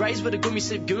 I was raised with a gummy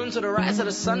sip goon to the rise of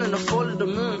the sun and the fall of the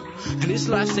moon. And this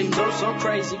life seems oh so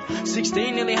crazy.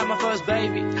 16 nearly had my first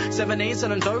baby. 17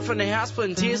 selling dope from the house,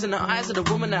 putting tears in the eyes of the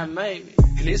woman that made me.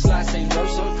 And this life seems oh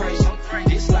so crazy.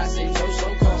 This life seems oh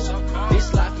so cold.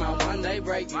 This life might one day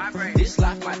break me. This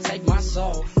life might take my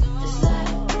soul.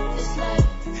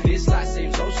 And this life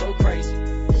seems oh so crazy.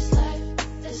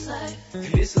 And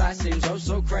this life seems oh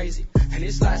so crazy. And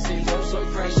this life seems oh so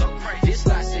crazy. This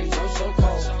life seems oh so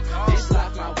cold. This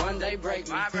life might one day break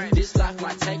me. This life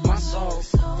might take my soul.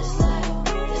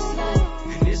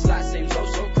 And this life seems oh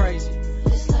so crazy.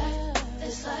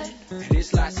 And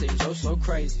this life seems oh so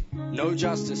crazy. No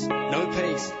justice, no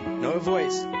peace, no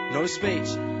voice, no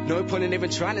speech. No point in even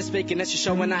trying to speak unless you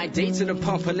show an ID to the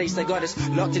pump police. They got us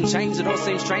locked in chains, it all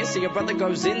seems strange. So your brother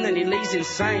goes in and he leaves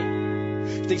insane.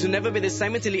 Things will never be the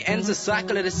same until he ends the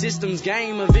cycle of the system's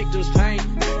game, a victim's pain.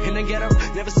 In the ghetto,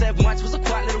 never said much, was a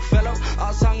quiet little fellow. I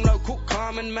was hung low, cool,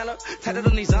 calm and mellow. Tatted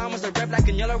on his arm was the red, black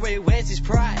and yellow, where he wears his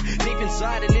pride. Deep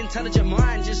inside an intelligent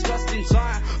mind, just lost in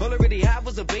time. All I really had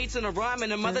was a beat and a rhyme,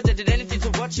 and a mother that did anything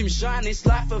to watch him shine. This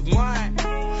life of mine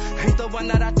ain't the one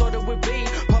that I thought it would be.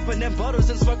 Popping them bottles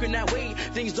and smoking that weed.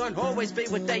 Things don't always be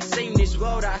what they seem, this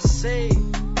world I see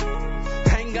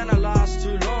ain't gonna last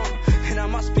too long. And I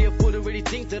must be a fool to really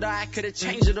think that I could have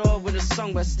changed it all with a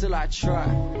song, but still I try.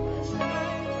 This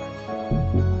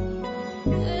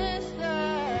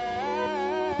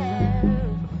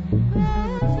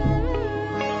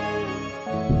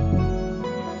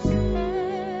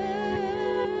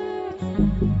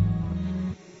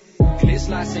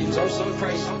life seems oh so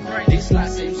crazy. This life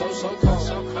seems oh so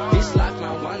cold. This life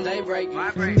might one day break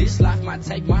me. This life might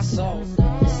take my soul.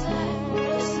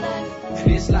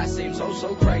 This life seems oh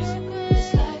so crazy.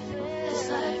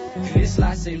 This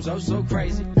life seems oh so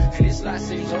crazy. This life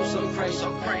seems oh so crazy.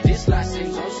 This life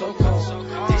seems oh so cold.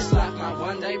 This life might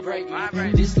one day break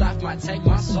me. This life might take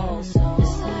my soul.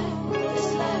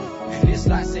 This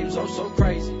life seems oh so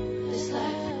crazy.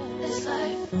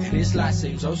 This life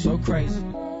seems oh so crazy.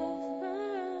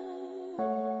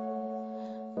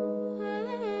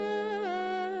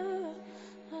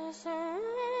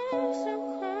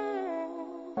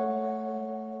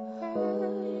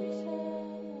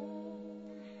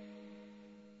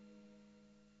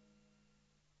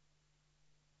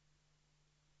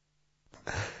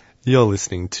 You're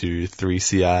listening to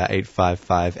 3CR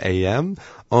 855 AM,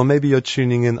 or maybe you're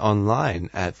tuning in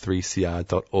online at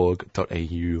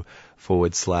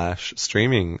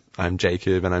 3cr.org.au/streaming. I'm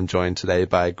Jacob, and I'm joined today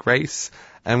by Grace,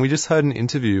 and we just heard an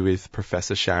interview with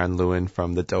Professor Sharon Lewin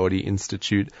from the Doherty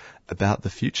Institute about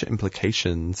the future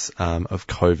implications of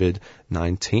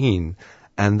COVID-19.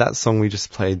 And that song we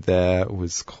just played there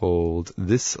was called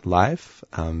This Life,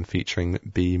 featuring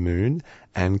B Moon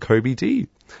and Kobe D.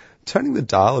 Turning the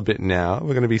dial a bit now,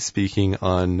 we're going to be speaking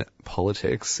on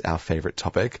politics, our favourite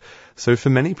topic. So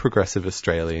for many progressive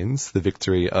Australians, the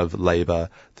victory of Labor,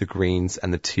 the Greens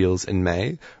and the Teals in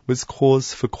May was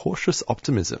cause for cautious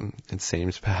optimism. It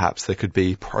seemed perhaps there could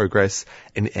be progress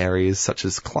in areas such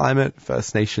as climate,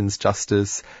 First Nations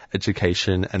justice,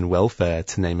 education and welfare,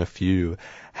 to name a few.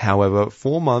 However,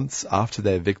 4 months after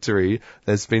their victory,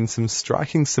 there's been some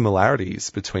striking similarities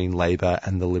between Labor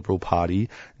and the Liberal Party,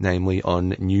 namely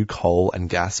on new coal and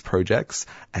gas projects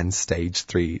and Stage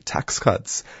 3 tax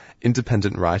cuts.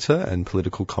 Independent writer and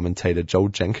political commentator Joel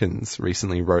Jenkins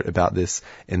recently wrote about this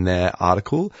in their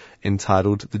article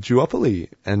entitled The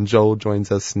Duopoly, and Joel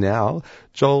joins us now.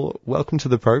 Joel, welcome to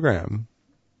the program.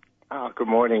 Good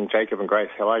morning, Jacob and Grace.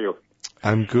 How are you?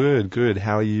 I'm good.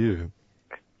 How are you?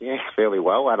 Yes, fairly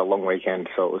well. I had a long weekend,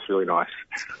 so it was really nice.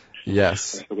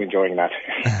 Yes. I'm still enjoying that.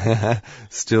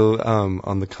 Still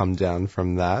on the come down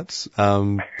from that,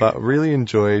 but really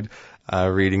enjoyed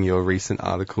reading your recent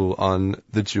article on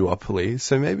the duopoly.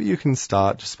 So maybe you can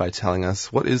start just by telling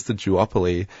us, what is the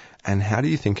duopoly and how do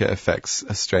you think it affects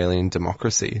Australian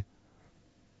democracy?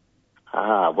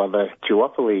 Well, the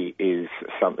duopoly is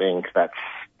something that's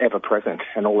ever present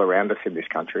and all around us in this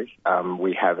country.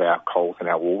 We have our Coles and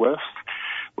our Woolworths.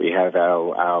 We have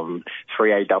our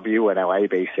 3AW and our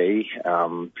ABC,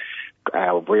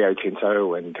 our Rio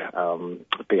Tinto and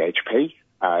BHP.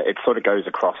 It sort of goes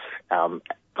across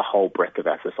the whole breadth of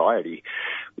our society,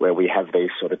 where we have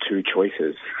these sort of two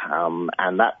choices.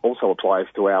 And that also applies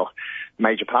to our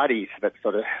major parties that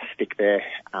sort of stick there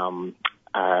and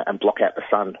block out the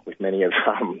sun with many of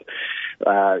our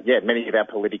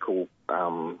political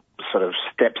sort of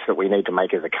steps that we need to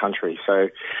make as a country. So,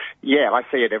 yeah, I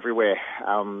see it everywhere,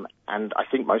 and I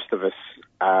think most of us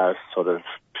sort of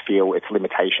feel its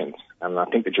limitations. And I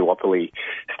think the duopoly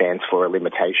stands for a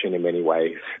limitation in many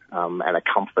ways, and a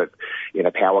comfort in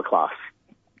a power class.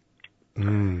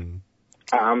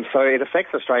 So it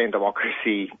affects Australian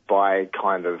democracy by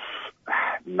kind of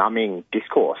numbing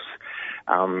discourse.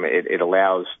 It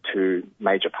allows two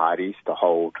major parties to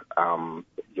hold,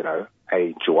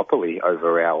 a duopoly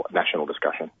over our national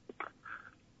discussion.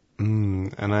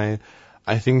 And I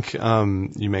think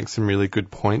you make some really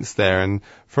good points there. And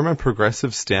from a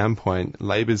progressive standpoint,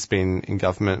 Labor's been in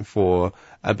government for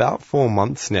about 4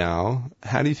 months now.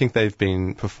 How do you think they've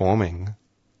been performing?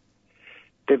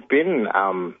 They've been,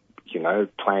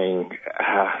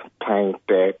 playing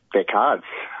their cards.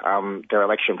 Their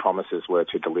election promises were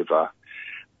to deliver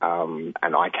an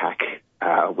ICAC,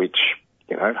 which,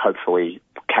 hopefully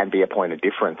can be a point of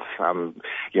difference.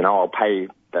 I'll pay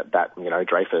that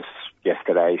Dreyfus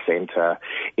yesterday seemed to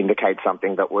indicate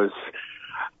something that was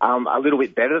a little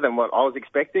bit better than what I was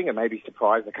expecting, and maybe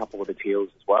surprise a couple of the Teals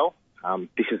as well.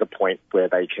 This is a point where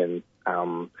they can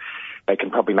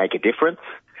probably make a difference,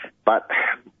 but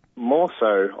more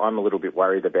so, I'm a little bit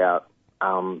worried about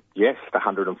the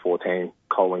 114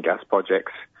 coal and gas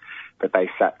projects that they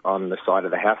sat on the side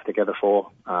of the House together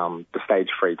for, the Stage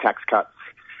 3 tax cuts,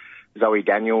 Zoe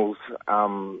Daniels'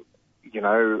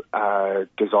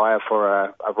 desire for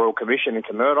a royal commission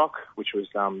into Murdoch, which was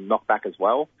knocked back as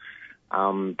well.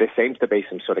 There seems to be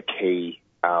some sort of key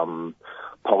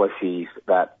policies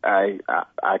that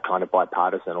are kind of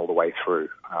bipartisan all the way through.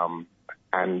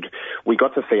 And we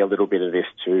got to see a little bit of this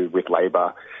too with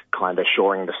Labor kind of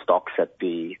shoring the stocks at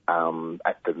the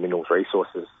Minerals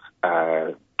Resources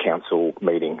Council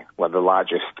meeting, one of the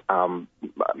largest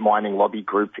mining lobby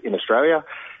group in Australia,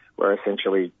 where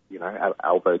essentially,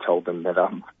 Albo told them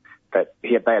that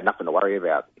they had nothing to worry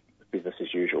about, business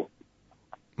as usual.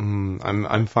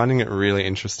 I'm finding it really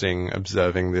interesting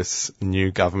observing this new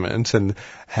government and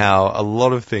how a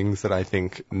lot of things that I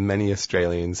think many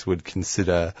Australians would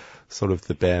consider sort of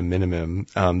the bare minimum,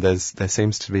 there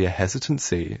seems to be a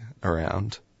hesitancy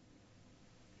around.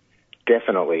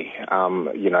 Definitely.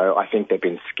 I think they've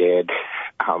been scared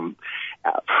from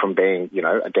being,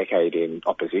 a decade in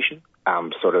opposition,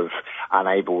 sort of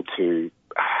unable to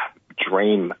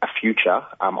dream a future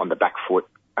on the back foot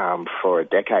for a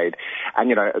decade. And,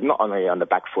 not only on the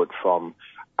back foot from,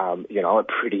 a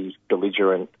pretty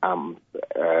belligerent,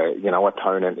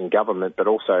 opponent in government, but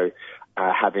also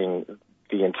having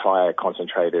the entire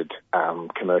concentrated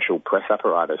commercial press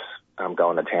apparatus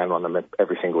going to town on them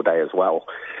every single day as well.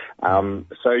 They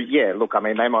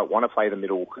might want to play the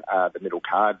middle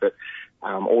card, but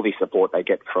all the support they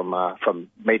get from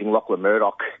meeting Lachlan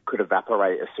Murdoch could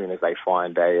evaporate as soon as they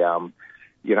find a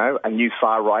new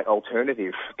far-right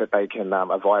alternative that they can,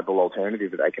 a viable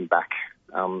alternative that they can back.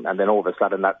 And then all of a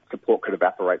sudden that support could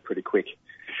evaporate pretty quick.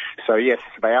 So yes,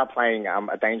 they are playing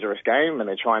a dangerous game and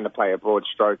they're trying to play a broad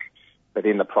stroke, but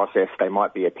in the process they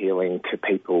might be appealing to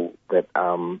people that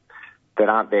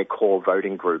aren't their core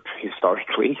voting group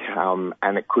historically,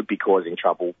 and it could be causing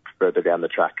trouble further down the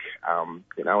track,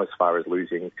 as far as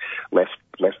losing left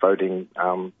voting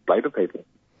Labor people.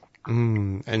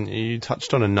 And you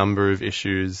touched on a number of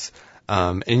issues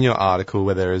in your article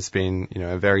where there has been,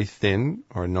 a very thin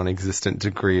or a non-existent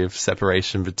degree of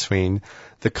separation between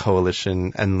the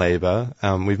coalition and Labor.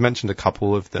 We've mentioned a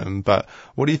couple of them, but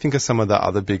what do you think are some of the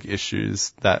other big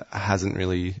issues that hasn't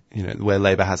really, where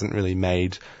Labor hasn't really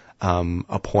made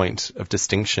a point of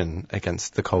distinction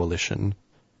against the coalition?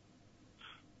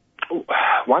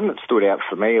 One that stood out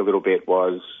for me a little bit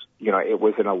was, it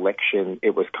was an election,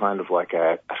 it was kind of like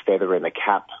a feather in the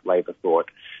cap, Labor thought,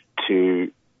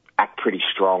 to act pretty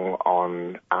strong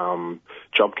on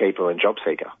JobKeeper and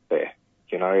JobSeeker there.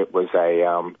 It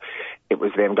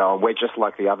was them going, we're just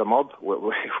like the other mob.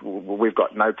 We've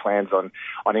got no plans on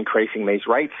increasing these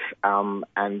rates.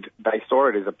 And they saw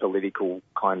it as a political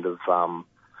kind of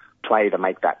play to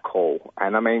make that call.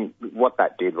 And I mean, what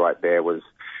that did right there was,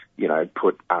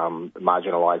 put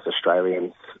marginalised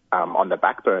Australians on the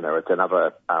back burner. It's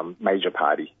another major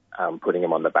party putting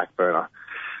them on the back burner.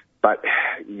 But,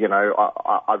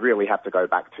 I really have to go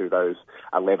back to those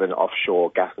 11 offshore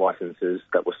gas licenses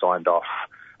that were signed off,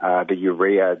 the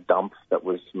urea dump that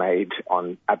was made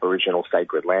on Aboriginal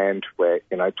sacred land where,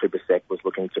 Plibersek was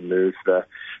looking to move the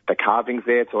carvings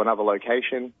there to another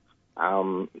location.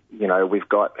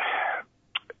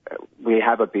 We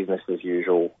have a business as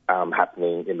usual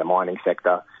happening in the mining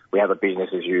sector. We have a business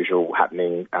as usual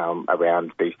happening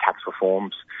around these tax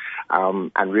reforms.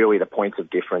 And really the points of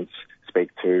difference speak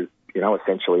to,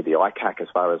 essentially the ICAC as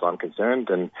far as I'm concerned.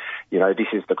 And, this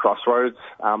is the crossroads.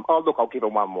 I'll give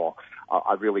them one more.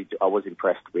 I was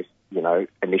impressed with,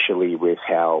 initially with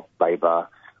how Labor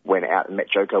went out and met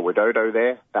Joko Widodo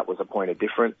there. That was a point of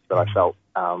difference that I felt,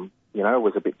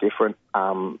 was a bit different.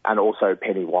 And also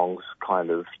Penny Wong's kind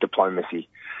of diplomacy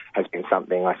has been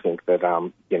something I think that,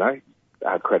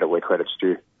 credit where credit's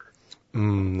due.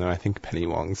 No, I think Penny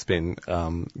Wong's been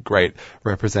great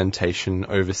representation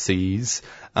overseas.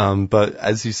 But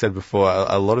as you said before,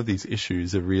 a lot of these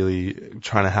issues are really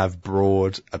trying to have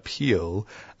broad appeal.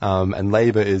 And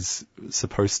Labor is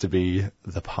supposed to be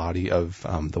the party of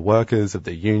the workers, of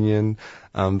the union.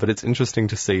 But it's interesting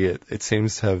to see it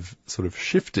seems to have sort of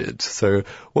shifted. So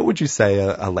what would you say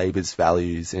are Labor's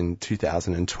values in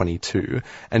 2022?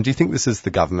 And do you think this is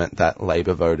the government that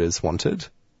Labor voters wanted?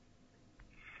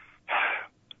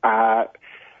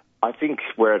 I think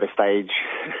we're at a stage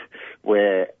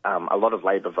where a lot of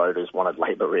Labor voters wanted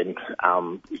Labor in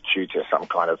due to some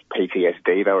kind of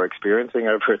PTSD they were experiencing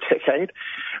over a decade.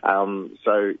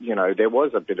 So, there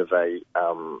was a bit of a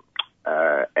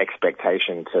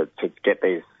expectation to get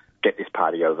this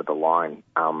party over the line,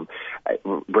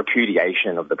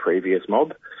 repudiation of the previous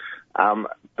mob.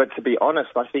 But to be honest,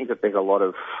 I think that there's a lot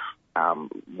of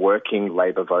working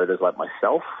Labor voters like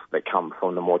myself that come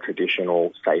from the more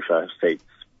traditional, safer seats,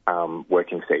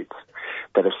 working seats,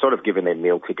 that have sort of given their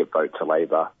meal ticket vote to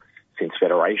Labor since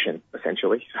Federation,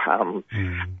 essentially.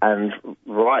 And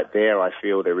right there, I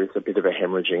feel there is a bit of a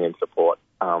hemorrhaging in support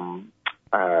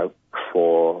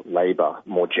for Labor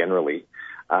more generally.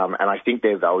 And I think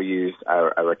their values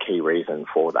are a key reason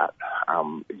for that.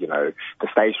 The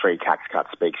stage 3 tax cut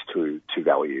speaks to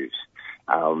values.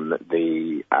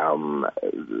 The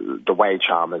way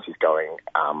Chalmers is going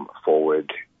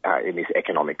forward in this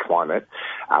economic climate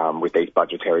with these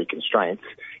budgetary constraints,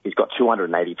 he's got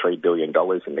 $283 billion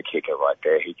in the kicker right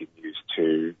there he can use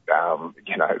to,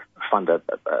 fund a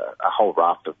whole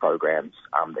raft of programs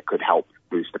that could help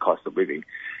boost the cost of living.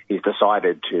 He's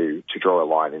decided to draw a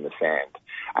line in the sand.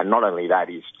 And not only that,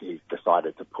 he's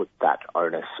decided to put that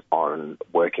onus on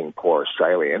working poor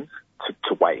Australians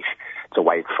to wait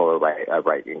for a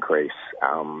rate increase,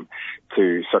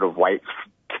 to sort of wait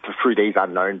through these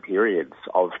unknown periods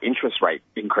of interest rate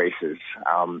increases.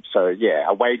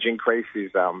 A wage increase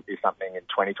is something in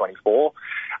 2024,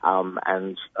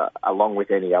 and along with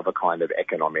any other kind of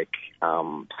economic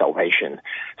salvation.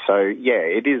 So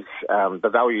it is. The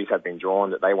values have been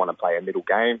drawn that they want to play a middle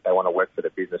game. They want to work for the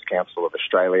Business Council of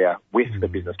Australia with the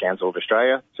Business Council of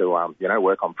Australia to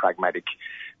work on pragmatic,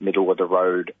 middle of the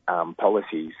road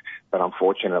policies. But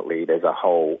unfortunately, there's a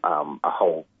whole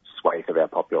swathe of our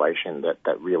population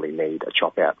that really need a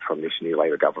chop out from this new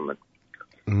Labor government.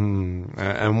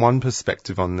 And one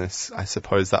perspective on this, I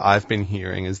suppose, that I've been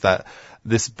hearing is that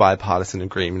this bipartisan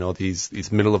agreement or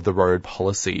these middle of the road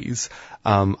policies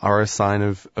are a sign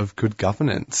of good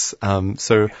governance.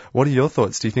 So what are your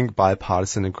thoughts? Do you think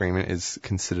bipartisan agreement is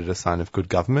considered a sign of good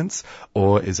governance,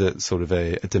 or is it sort of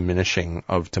a diminishing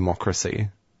of democracy?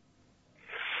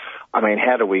 I mean,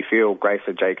 how do we feel, Grace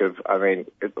and Jacob? I mean,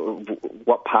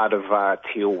 what part of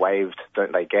teal waved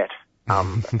don't they get?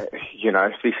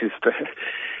 This is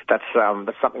that's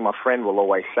something my friend will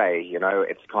always say.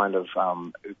 It's kind of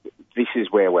this is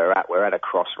where we're at. We're at a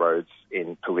crossroads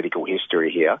in political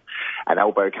history here, and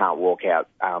Albo can't walk out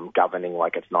governing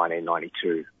like it's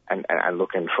 1992 and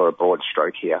looking for a broad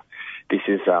stroke here. This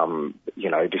is a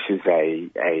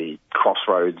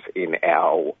crossroads in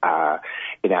our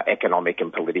economic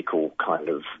and political kind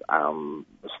of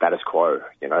status quo.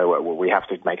 We have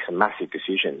to make some massive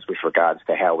decisions with regards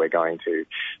to how we're going to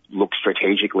look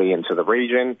strategically into the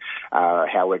region,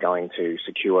 how we're going to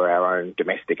secure our own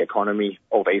domestic economy,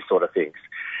 all these sort of things.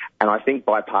 And I think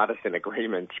bipartisan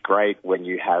agreement's great when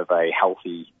you have a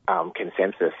healthy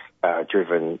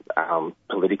consensus-driven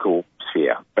political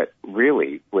sphere. But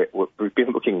really, we've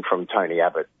been looking from Tony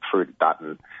Abbott through to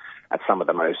Dutton at some of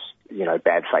the most,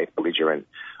 bad faith, belligerent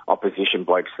opposition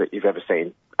blokes that you've ever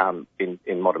seen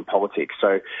in modern politics.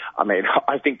 So, I mean,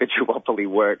 I think the duopoly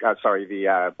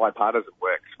the bipartisan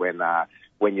works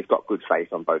when you've got good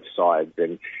faith on both sides.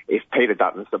 And if Peter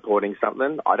Dutton's supporting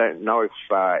something, I don't know if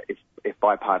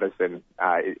bipartisan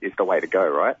is the way to go,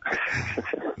 right?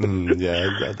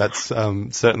 That's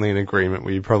certainly an agreement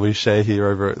we probably share here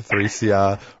over at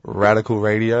 3CR Radical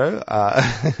Radio.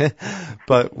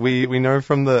 But we know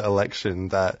from the election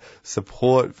that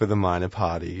support for the minor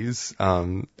parties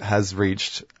has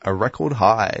reached a record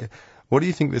high. What do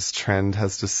you think this trend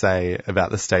has to say about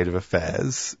the state of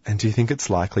affairs, and do you think it's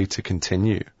likely to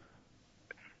continue?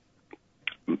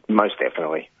 Most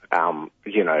definitely.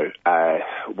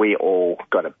 We all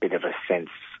got a bit of a sense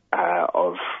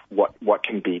of what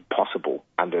can be possible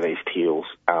under these teals.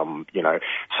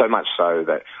 So much so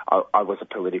that I was a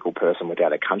political person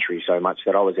without a country, so much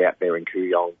that I was out there in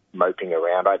Kooyong moping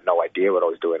around. I had no idea what I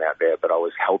was doing out there, but I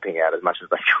was helping out as much as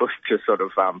I could to sort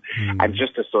of, and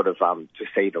just to sort of, to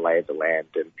see the lay of the land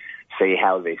and see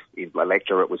how this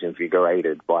electorate was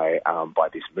invigorated by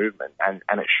this movement. And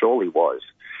it surely was.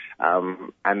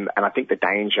 And I think the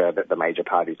danger that the major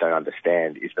parties don't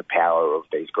understand is the power of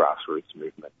these grassroots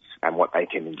movements and what they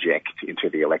can inject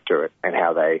into the electorate and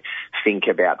how they think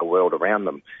about the world around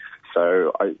them.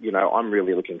 So, I'm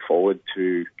really looking forward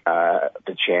to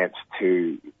the chance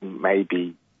to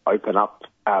maybe open up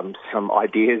some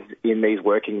ideas in these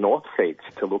working north seats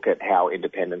to look at how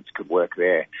independence could work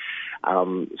there.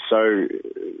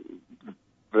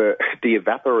 The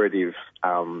evaporative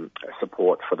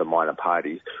support for the minor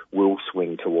parties will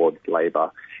swing towards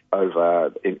Labor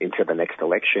into the next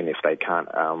election if they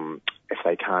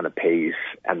can't appease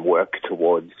and work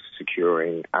towards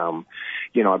securing a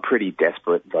pretty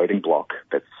desperate voting bloc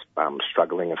that's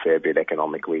struggling a fair bit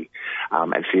economically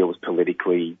and feels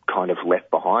politically kind of left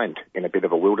behind in a bit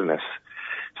of a wilderness.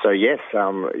 So yes,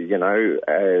 there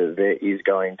is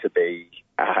going to be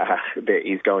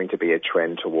a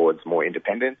trend towards more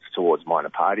independence, towards minor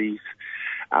parties,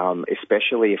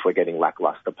 especially if we're getting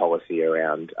lackluster policy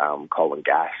around coal and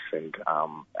gas and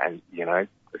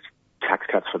tax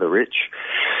cuts for the rich.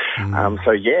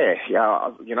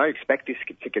 Expect this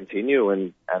to continue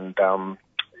and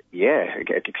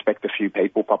expect a few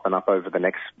people popping up over the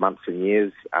next months and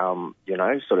years,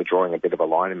 sort of drawing a bit of a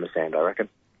line in the sand, I reckon.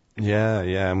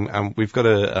 Yeah. We've got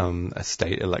a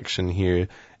state election here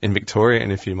in Victoria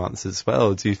in a few months as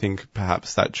well. Do you think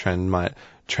perhaps that trend might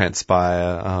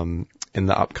transpire in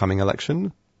the upcoming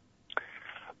election?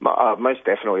 Most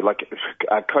definitely. Like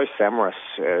Koos Samaras,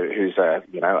 who's a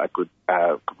good,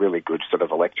 really good sort of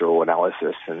electoral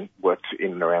analysis and worked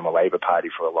in and around the Labor Party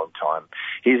for a long time.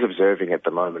 He's observing at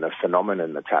the moment a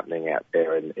phenomenon that's happening out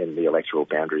there in the electoral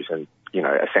boundaries, and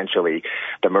essentially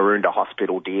the Maroondah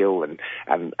Hospital deal and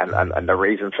the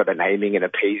reason for the naming and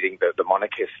appeasing the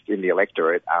monarchists in the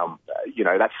electorate.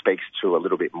 That speaks to a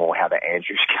little bit more how the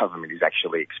Andrews government is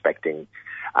actually expecting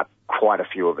quite a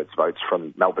few of its votes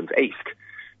from Melbourne's east,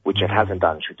 which it hasn't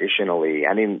done traditionally,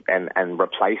 and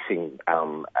replacing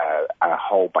a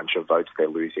whole bunch of votes they're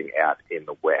losing out in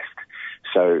the west.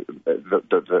 So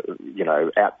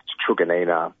out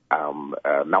Truganina,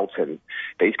 Melton,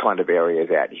 these kind of areas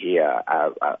out here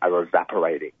are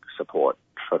evaporating support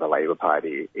for the Labor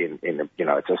Party.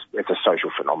 It's a social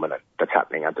phenomenon that's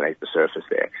happening underneath the surface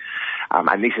there,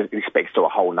 and this speaks to a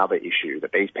whole other issue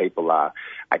that these people are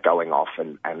going off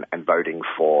and voting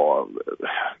for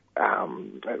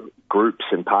groups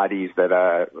and parties that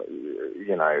are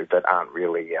that aren't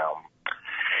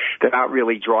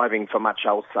really driving for much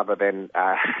else other than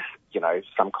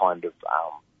some kind of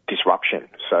disruption.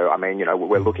 So,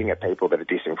 we're looking at people that are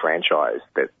disenfranchised,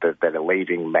 that are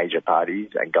leaving major parties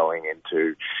and going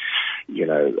into,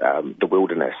 the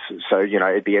wilderness. So,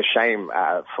 it'd be a shame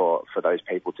for those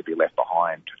people to be left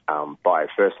behind by,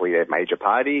 firstly, their major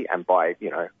party and by,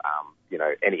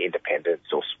 any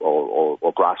independents or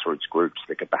grassroots groups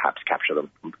that could perhaps capture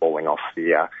them from falling off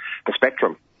the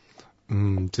spectrum.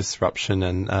 Disruption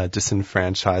and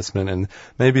disenfranchisement, and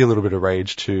maybe a little bit of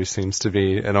rage too, seems to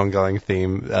be an ongoing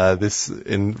theme this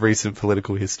in recent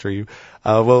political history.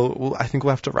 Well, I think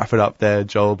we'll have to wrap it up there,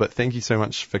 Joel, but thank you so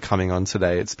much for coming on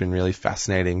today. It's been really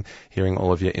fascinating hearing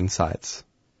all of your insights.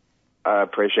 I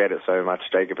appreciate it so much,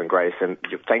 Jacob and Grace, and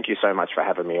thank you so much for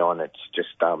having me on. It's just,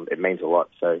 it means a lot.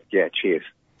 So, yeah, cheers.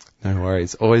 No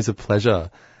worries. Always a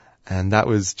pleasure. And that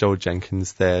was Joel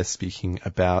Jenkins there speaking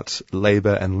about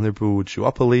Labor and Liberal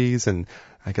duopolies and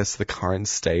I guess the current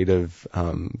state of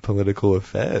political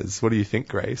affairs. What do you think,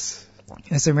 Grace?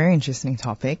 It's a very interesting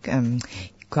topic.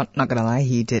 Not gonna lie,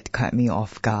 he did cut me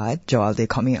off guard. Joel did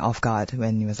cut me off guard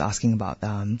when he was asking about,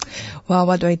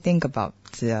 what do I think about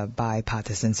the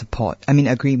bipartisan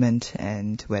agreement,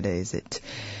 and whether is it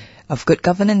of good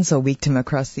governance or weak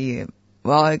democracy.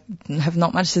 Well, I have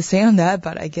not much to say on that,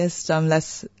 but I guess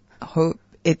let's hope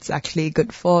it's actually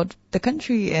good for the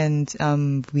country, and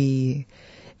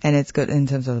it's good in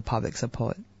terms of the public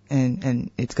support,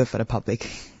 and it's good for the public.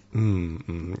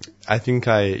 I think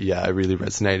I really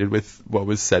resonated with what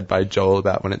was said by Joel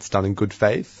about when it's done in good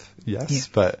faith. Yes, yeah.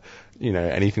 But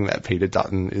anything that Peter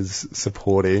Dutton is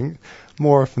supporting,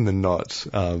 more often than not,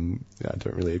 I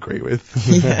don't really agree with.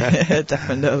 Yeah,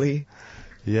 definitely.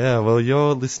 Yeah, well,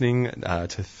 you're listening to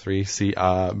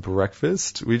 3CR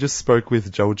Breakfast. We just spoke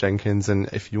with Joel Jenkins, and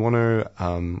if you want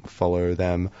to follow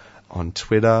them on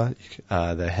Twitter,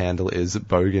 their handle is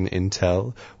Bogan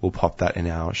Intel. We'll pop that in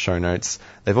our show notes.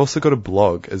 They've also got a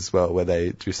blog as well where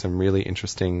they do some really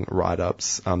interesting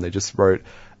write-ups. They just wrote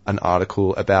an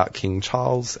article about King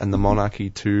Charles and the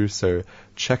monarchy too, so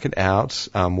check it out.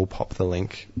 We'll pop the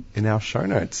link in our show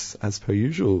notes as per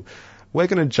usual. We're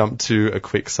going to jump to a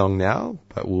quick song now,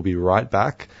 but we'll be right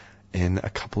back in a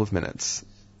couple of minutes.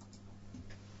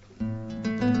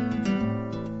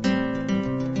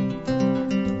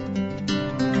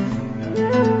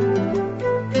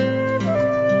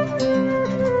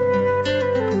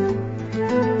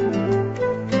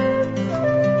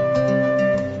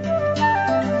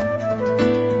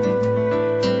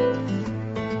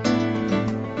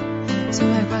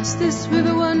 This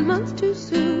river 1 month too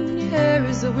soon. Your hair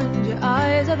is the wind, your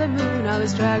eyes are the moon. I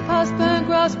was dragged past burnt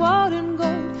grass, wild and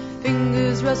gold.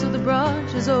 Fingers rustled the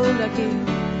branches, old I keep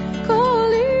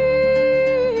calling.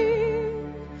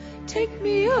 Take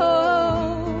me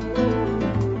home.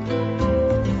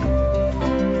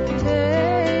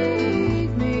 Take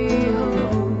me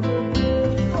home.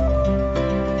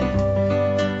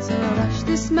 So I rushed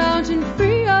this mountain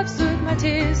free of soot. My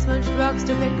tears smunched rocks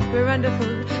to paper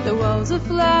underfoot. The walls of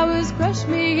flowers crushed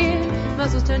me in.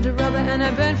 Muscles turned to rubber and I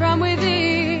burned from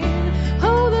within.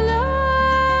 Hold the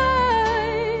line,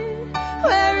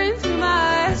 wearing through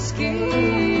my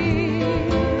skin.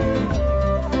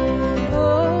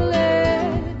 Oh,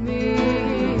 let me.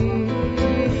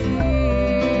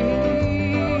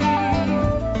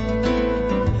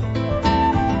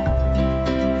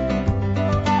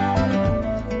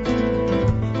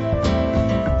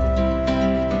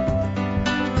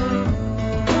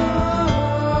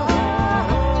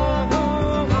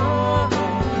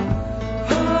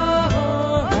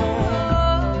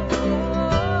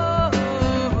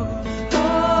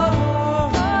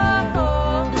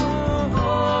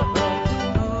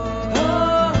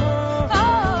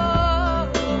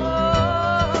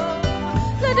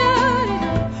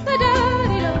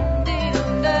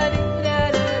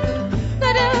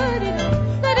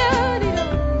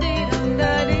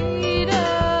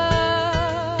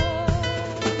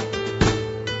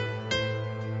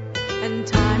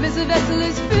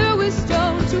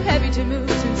 too heavy to move,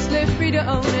 too slippery to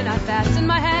own, and I fastened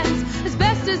my hands as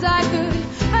best as I could,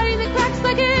 hiding the cracks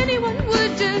like anyone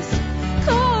would, just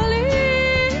calling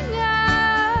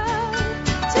out,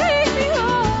 take me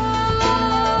home,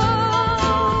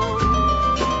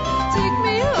 take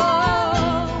me home.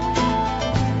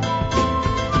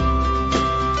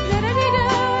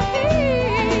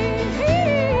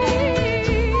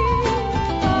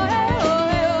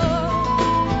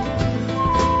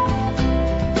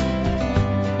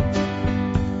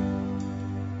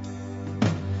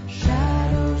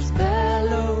 Shadows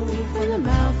bellow from the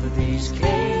mouth of these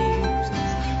caves,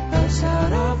 burst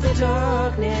out of the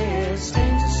darkness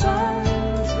into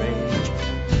sun's rage.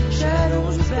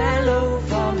 Shadows bellow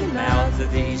from the mouth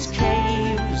of these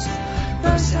caves,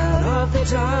 burst out of the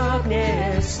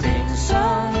darkness into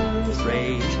sun's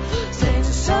rage, into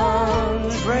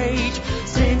sun's rage,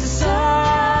 into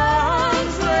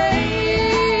sun's rage.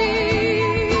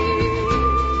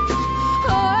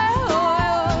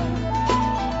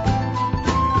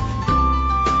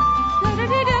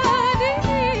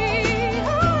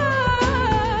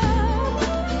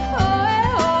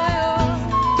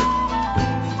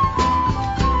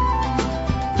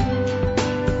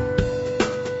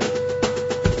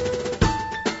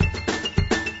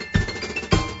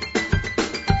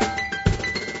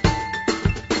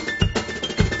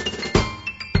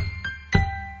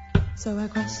 So I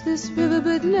crossed this river,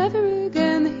 but never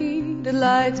again. The heated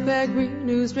lights back green,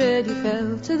 whose red you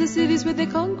fell to the cities with their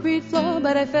concrete floor,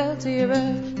 but I fell to your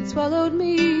earth and swallowed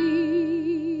me.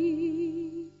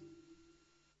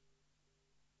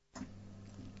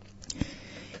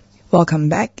 Welcome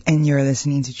back, and you're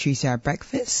listening to 3CR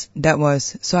Breakfast. That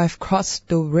was So I've Crossed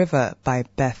the River by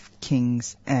Beth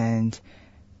Kings and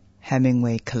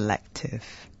Hemingway Collective.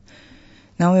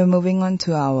 Now we're moving on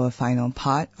to our final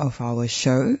part of our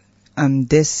show.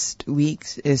 This week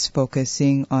is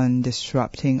focusing on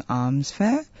disrupting arms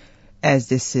fair, as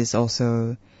this is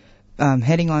also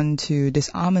heading on to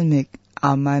Disarmament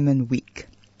Week.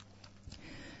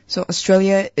 So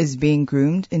Australia is being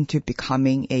groomed into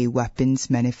becoming a weapons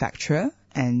manufacturer,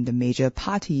 and the major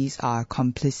parties are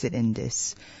complicit in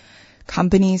this.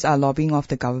 Companies are lobbying off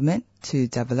the government to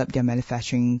develop their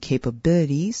manufacturing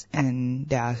capabilities, and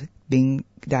there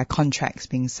are contracts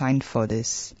being signed for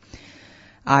this.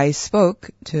 I spoke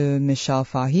to Michelle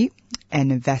Fahey, an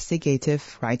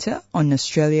investigative writer on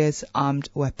Australia's armed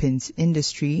weapons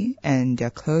industry and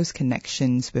their close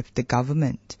connections with the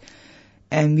government.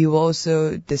 And we were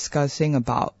also discussing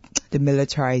about the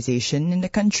militarization in the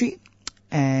country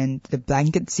and the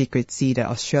blanket secrecy that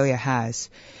Australia has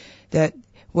that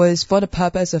was for the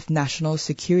purpose of national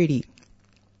security.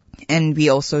 And we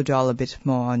also dwell a bit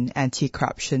more on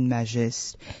anti-corruption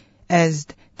measures, as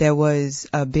there was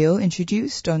a bill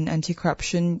introduced on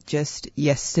anti-corruption just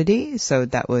yesterday, so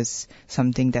that was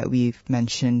something that we've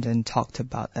mentioned and talked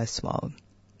about as well.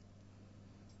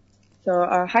 So,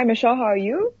 hi Michelle, how are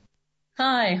you?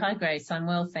 Hi Grace, I'm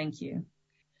well, thank you.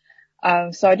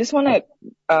 So I just want to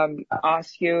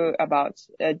ask you about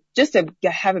just to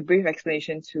have a brief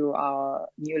explanation to our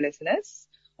new listeners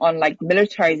on like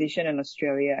militarization in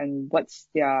Australia and what's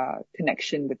their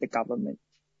connection with the government.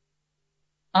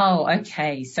 Oh,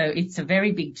 okay. So it's a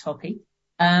very big topic.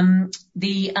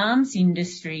 The arms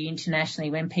industry internationally,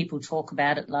 when people talk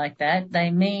about it like that,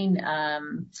 they mean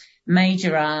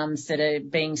major arms that are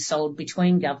being sold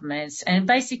between governments and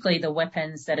basically the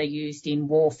weapons that are used in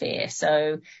warfare.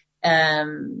 So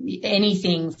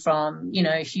anything from,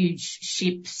 huge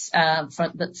ships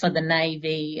for the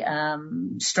Navy,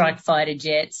 strike fighter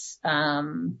jets,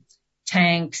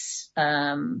 tanks,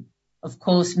 of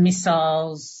course,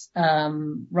 missiles,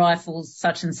 rifles,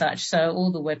 such and such. So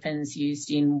all the weapons used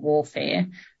in warfare.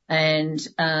 And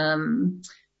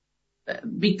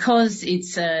because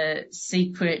it's a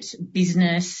secret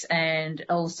business and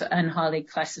highly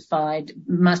classified,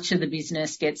 much of the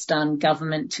business gets done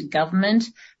government to government,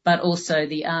 but also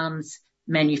the arms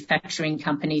manufacturing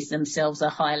companies themselves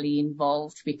are highly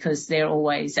involved because they're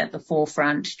always at the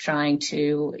forefront trying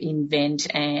to invent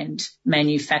and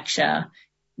manufacture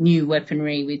new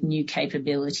weaponry with new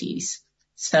capabilities.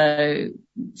 So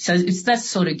that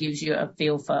sort of gives you a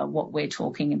feel for what we're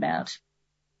talking about.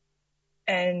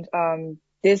 And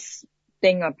this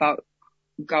thing about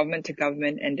government to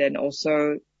government, and then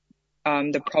also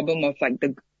the problem of like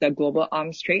the global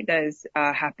arms trade that is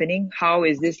happening. How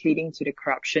is this leading to the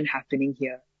corruption happening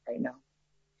here right now?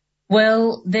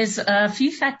 Well, there's a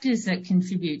few factors that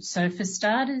contribute. So for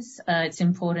starters, it's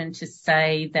important to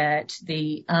say that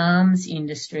the arms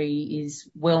industry is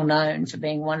well known for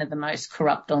being one of the most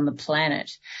corrupt on the planet.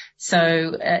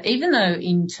 So even though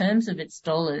in terms of its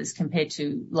dollars compared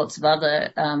to lots of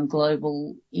other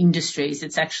global industries,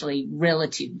 it's actually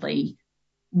relatively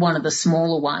one of the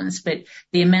smaller ones, but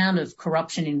the amount of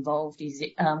corruption involved is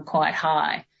quite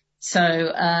high.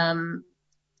 So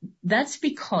that's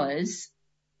because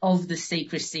of the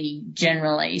secrecy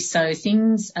generally. So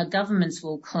governments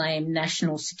will claim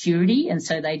national security, and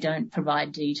so they don't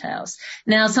provide details.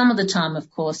 Now, some of the time,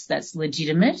 of course, that's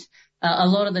legitimate. A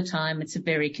lot of the time, it's a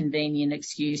very convenient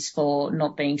excuse for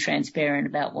not being transparent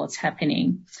about what's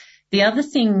happening. The other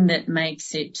thing that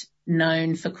makes it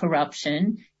known for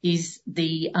corruption is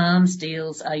the arms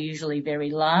deals are usually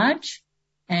very large,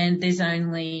 and there's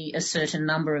only a certain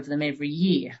number of them every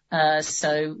year.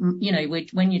 So,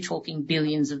 when you're talking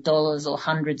billions of dollars or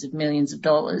hundreds of millions of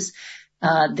dollars,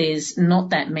 there's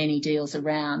not that many deals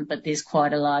around, but there's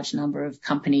quite a large number of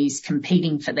companies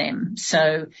competing for them.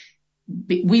 So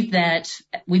with that,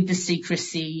 with the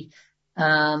secrecy,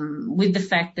 with the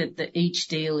fact that each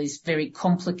deal is very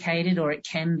complicated, or it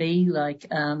can be, like,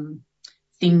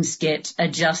 things get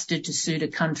adjusted to suit a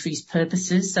country's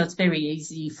purposes. So it's very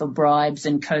easy for bribes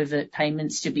and covert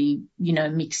payments to be,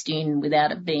 mixed in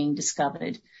without it being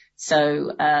discovered.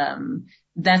 So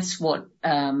that's what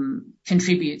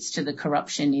contributes to the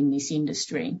corruption in this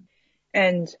industry.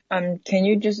 And can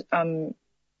you just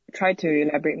try to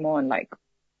elaborate more on, like,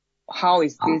 how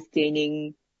is this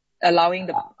allowing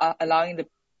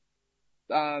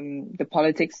the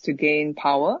politics to gain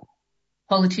power?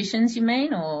 Politicians, you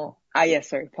mean, or? Yes,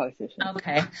 sorry, politicians.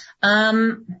 Okay.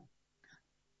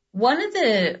 One of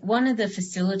the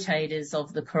facilitators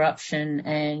of the corruption,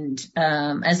 and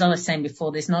as I was saying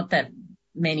before, there's not that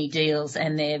many deals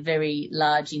and they're very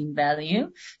large in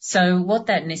value. So what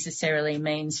that necessarily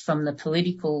means from the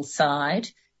political side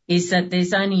is that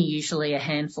there's only usually a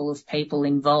handful of people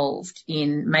involved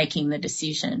in making the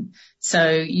decision. So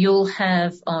you'll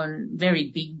have on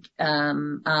very big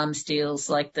arms deals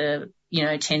like the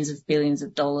tens of billions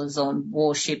of dollars on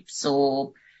warships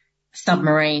or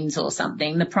submarines or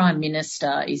something, the Prime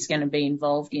Minister is going to be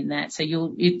involved in that. So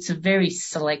it's a very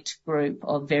select group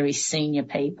of very senior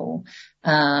people.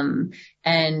 And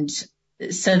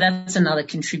so that's another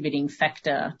contributing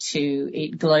factor to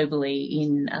it globally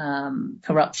in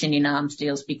corruption in arms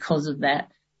deals because of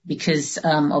that, because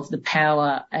of the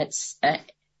power that's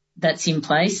in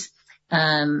place,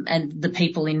 and the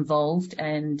people involved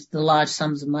and the large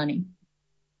sums of money.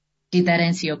 Did that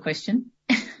answer your question?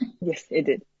 Yes, it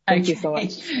did. Thank you so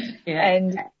much. Yeah.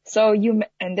 And so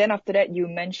and then after that, you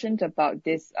mentioned about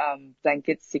this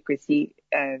blanket secrecy,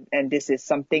 and this is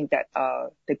something that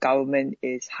the government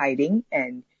is hiding,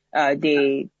 and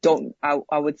they don't. I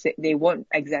would say they won't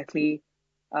exactly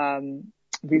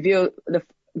reveal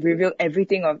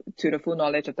everything to the full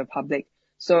knowledge of the public.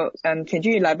 So, can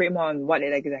you elaborate more on what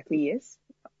it exactly is?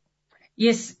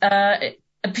 Yes.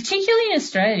 Particularly in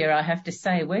Australia, I have to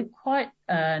say, we're quite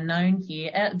known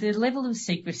here. The level of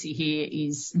secrecy here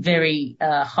is very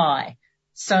high.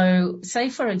 So, say,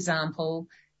 for example,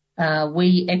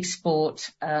 we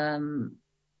export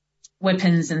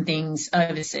weapons and things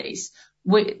overseas.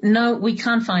 We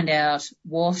can't find out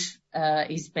what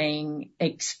is being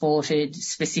exported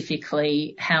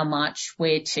specifically, how much,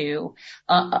 where to.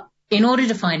 In order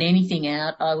to find anything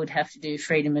out, I would have to do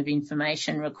freedom of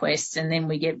information requests, and then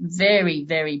we get very,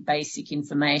 very basic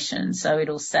information. So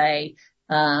it'll say,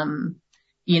 going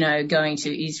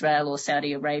to Israel or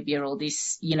Saudi Arabia or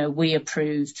this, we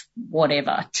approved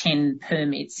whatever, 10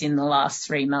 permits in the last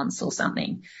 3 months or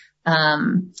something.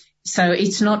 So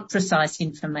it's not precise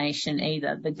information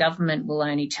either. The government will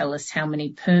only tell us how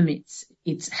many permits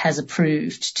it has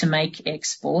approved to make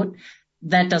export.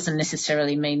 That doesn't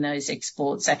necessarily mean those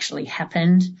exports actually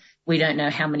happened. We don't know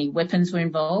how many weapons were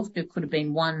involved. It could have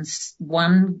been one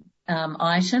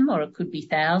item, or it could be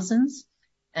thousands.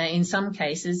 In some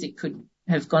cases, it could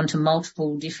have gone to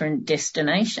multiple different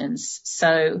destinations.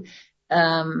 So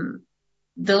the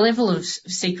level of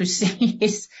secrecy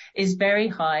is very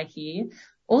high here.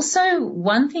 Also,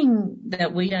 one thing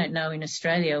that we don't know in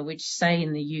Australia, which say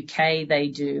in the UK they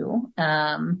do,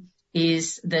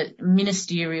 is that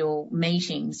ministerial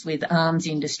meetings with arms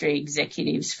industry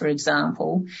executives, for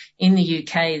example, in the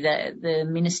UK, the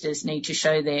ministers need to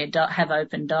have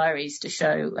open diaries to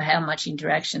show how much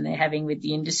interaction they're having with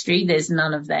the industry. There's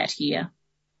none of that here.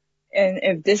 And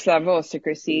if this level of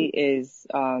secrecy is,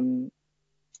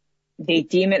 they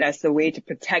deem it as a way to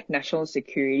protect national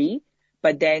security,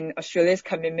 but then Australia's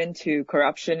commitment to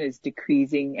corruption is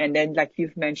decreasing. And then, like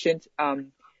you've mentioned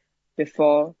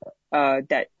before,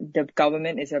 that the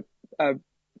government is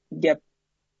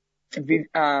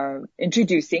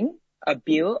introducing a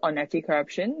bill on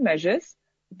anti-corruption measures,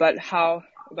 but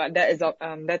that is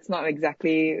that's not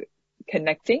exactly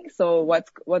connecting. So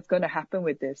what's going to happen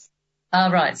with this?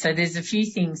 Right. So there's a few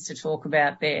things to talk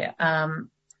about there.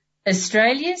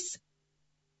 Australia's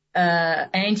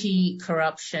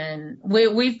anti-corruption,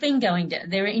 we've been going down.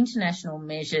 There are international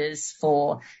measures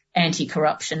for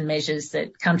anti-corruption measures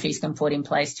that countries can put in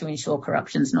place to ensure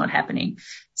corruption's not happening.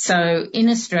 So in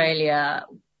Australia,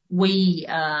 we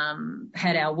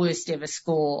had our worst ever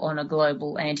score on a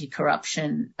global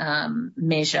anti-corruption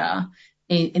measure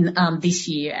in this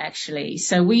year, actually.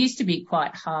 So we used to be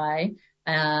quite high,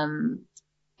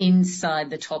 inside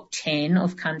the top 10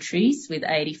 of countries with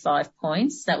 85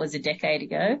 points. That was a decade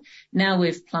ago. Now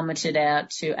we've plummeted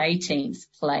out to 18th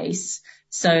place.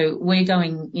 So we're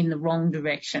going in the wrong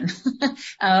direction. So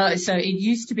it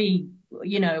used to be,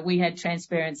 we had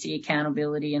transparency,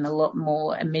 accountability, and a lot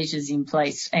more measures in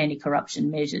place,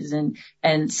 anti-corruption measures,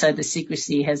 and so the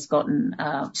secrecy has gotten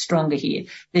stronger here.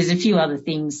 There's a few other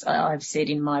things I've said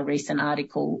in my recent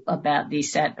article about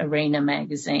this at Arena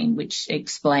magazine, which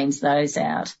explains those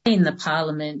out. In the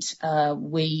Parliament,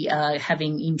 we are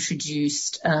having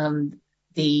introduced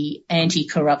the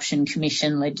Anti-Corruption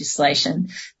Commission legislation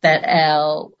that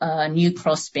our new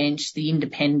crossbench, the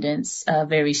independents,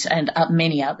 and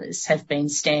many others have been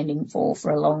standing for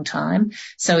a long time.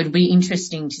 So it'd be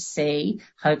interesting to see,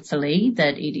 hopefully,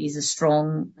 that it is a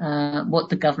strong, what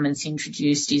the government's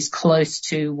introduced is close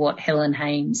to what Helen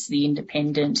Haines, the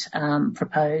independent,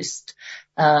 proposed,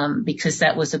 because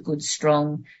that was a good,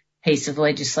 strong piece of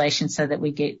legislation so that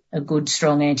we get a good,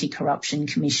 strong anti-corruption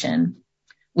commission.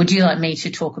 Would you like me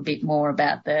to talk a bit more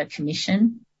about the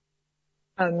commission?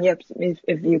 Yep,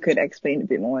 if you could explain a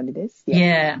bit more on this.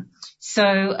 Yeah.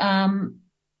 So,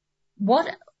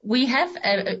 what we have,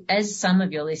 as some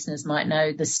of your listeners might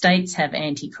know, the states have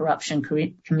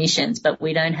anti-corruption commissions, but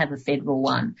we don't have a federal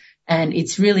one. And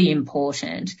it's really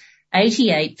important.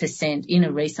 88% in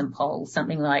a recent poll,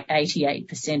 something like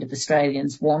 88% of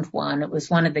Australians want one. It was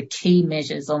one of the key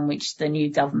measures on which the new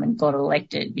government got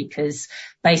elected because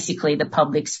basically the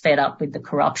public's fed up with the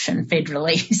corruption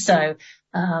federally. So,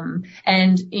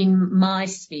 and in my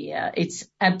sphere, it's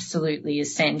absolutely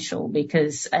essential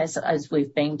because as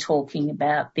we've been talking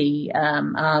about, the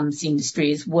arms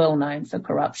industry is well known for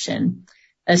corruption.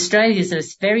 Australia is a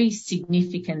very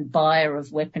significant buyer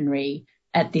of weaponry.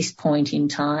 At this point in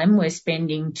time, we're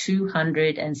spending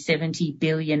 $270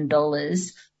 billion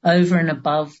over and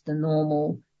above the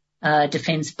normal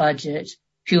defence budget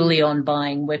purely on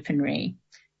buying weaponry.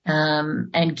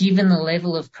 And given the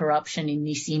level of corruption in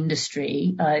this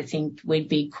industry, I think we'd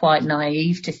be quite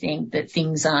naive to think that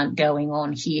things aren't going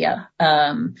on here.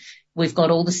 We've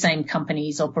got all the same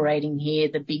companies operating here,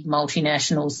 the big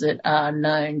multinationals that are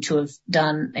known to have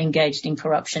engaged in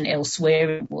corruption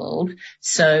elsewhere in the world.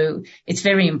 So it's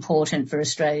very important for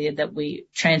Australia that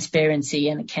transparency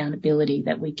and accountability,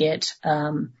 that we get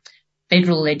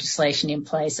federal legislation in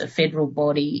place, a federal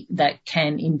body that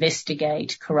can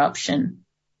investigate corruption.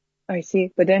 I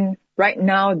see. But then right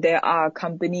now there are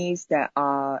companies that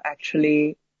are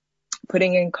actually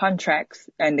putting in contracts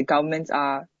and the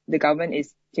government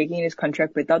is taking this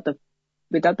contract without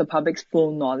the public's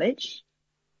full knowledge.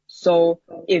 So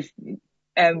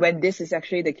when this is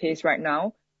actually the case right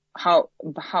now, how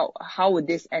would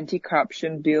this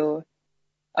anti-corruption bill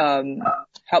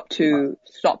help to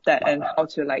stop that and how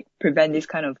to prevent these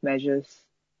kind of measures?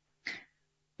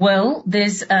 Well,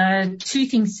 there's two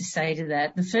things to say to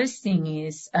that. The first thing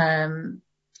is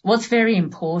what's very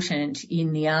important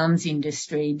in the arms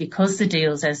industry, because the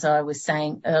deals, as I was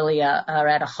saying earlier, are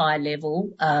at a high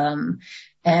level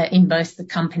in both the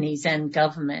companies and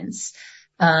governments,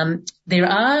 there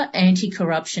are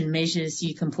anti-corruption measures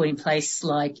you can put in place,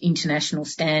 like international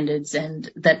standards and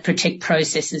that protect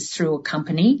processes through a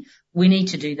company. We need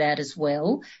to do that as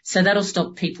well. So that'll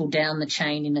stop people down the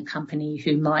chain in a company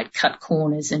who might cut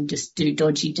corners and just do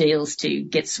dodgy deals to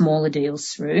get smaller deals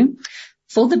through.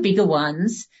 For the bigger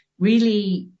ones,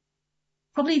 really,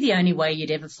 probably the only way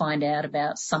you'd ever find out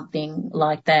about something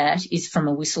like that is from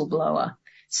a whistleblower.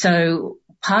 So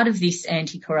part of this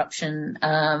anti-corruption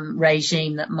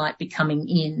regime that might be coming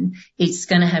in, it's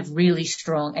going to have really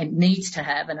strong, and needs to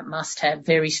have, and it must have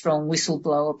very strong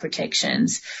whistleblower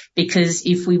protections, because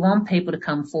if we want people to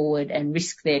come forward and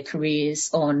risk their careers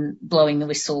on blowing the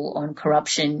whistle on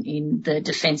corruption in the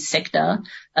defence sector,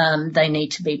 they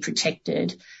need to be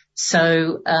protected.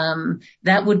 So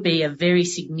that would be a very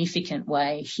significant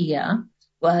way here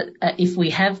if we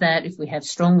have that, if we have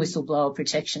strong whistleblower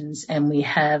protections and we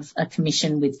have a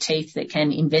commission with teeth that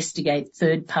can investigate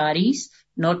third parties,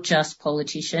 not just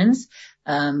politicians,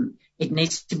 it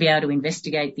needs to be able to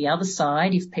investigate the other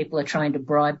side if people are trying to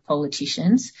bribe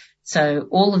politicians. So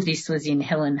all of this was in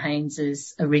Helen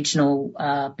Haynes's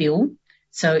original bill.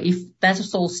 So if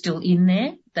that's all still in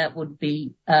there, that would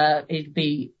be it'd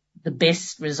be the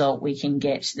best result we can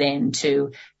get then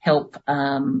to help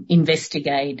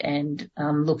investigate and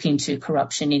look into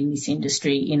corruption in this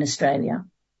industry in Australia.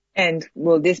 And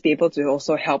will this be able to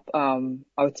also help, I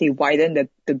would say, widen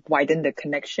the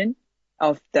connection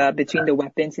of between the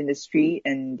weapons industry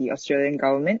and the Australian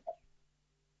government?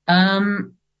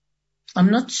 I'm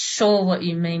not sure what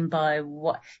you mean by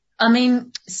what. I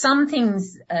mean, some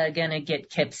things are going to get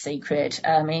kept secret.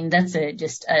 I mean, that's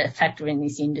just a factor in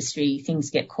this industry. Things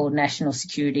get called national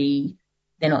security.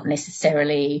 They're not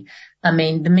necessarily. I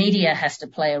mean, the media has to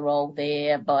play a role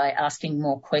there by asking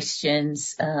more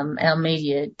questions. Our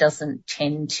media doesn't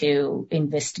tend to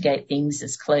investigate things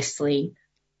as closely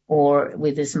or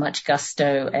with as much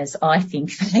gusto as I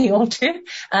think they ought to.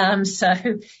 So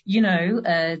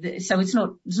it's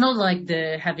not like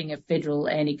having a federal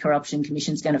anti-corruption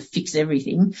commission is going to fix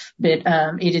everything, but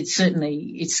it'll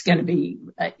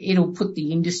put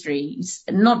the industry,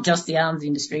 not just the arms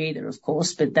industry either, of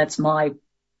course, but that's my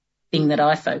thing that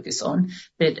I focus on,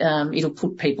 but it'll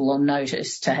put people on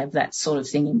notice to have that sort of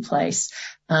thing in place.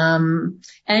 And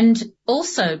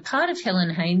also part of Helen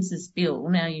Haynes's bill,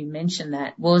 now you mention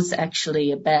that, was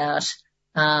actually about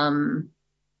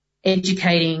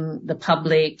educating the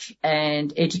public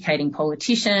and educating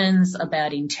politicians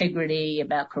about integrity,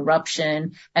 about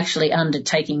corruption, actually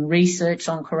undertaking research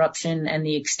on corruption and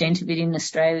the extent of it in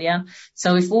Australia.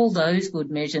 So if all those good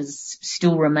measures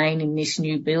still remain in this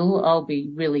new bill, I'll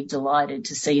be really delighted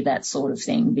to see that sort of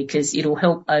thing because it'll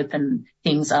help open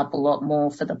things up a lot more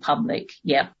for the public.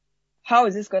 Yeah. How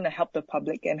is this going to help the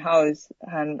public, and what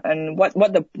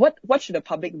should the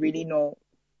public really know?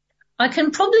 I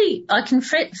can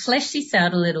flesh this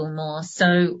out a little more,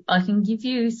 so I can give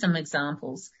you some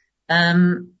examples.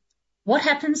 What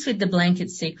happens with the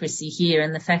blanket secrecy here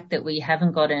and the fact that we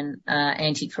haven't got an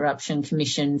anti-corruption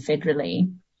commission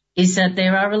federally is that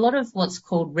there are a lot of what's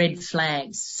called red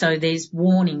flags. So there's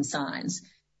warning signs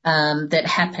that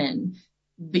happen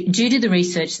due to the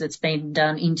research that's been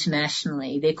done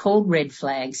internationally. They're called red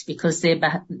flags because they're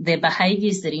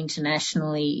behaviours that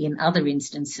internationally in other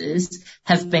instances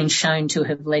have been shown to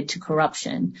have led to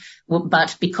corruption.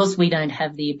 But because we don't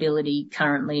have the ability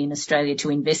currently in Australia to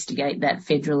investigate that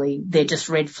federally, they're just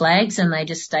red flags and they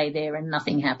just stay there and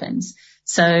nothing happens.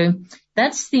 So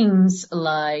that's things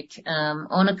like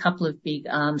on a couple of big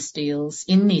arms deals.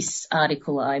 In this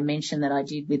article I mentioned that I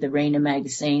did with Arena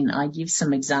magazine, I give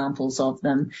some examples of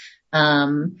them.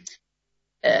 There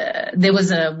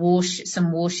was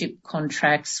some warship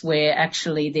contracts where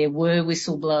actually there were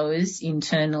whistleblowers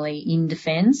internally in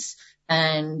defence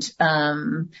and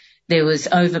there was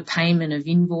overpayment of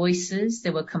invoices.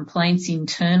 There were complaints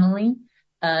internally.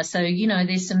 So,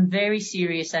 there's some very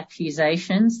serious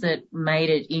accusations that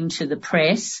made it into the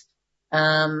press,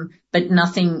 but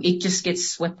nothing, it just gets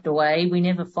swept away. We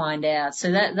never find out.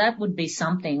 So that would be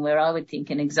something where I would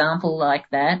think an example like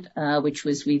that, which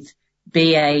was with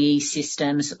BAE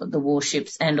Systems, the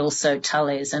warships, and also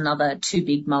Thales, another two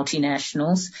big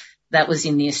multinationals. That was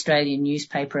in the Australian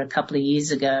newspaper a couple of years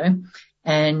ago.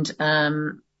 And,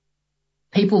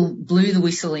 people blew the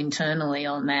whistle internally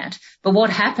on that. But what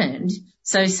happened,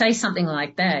 so say something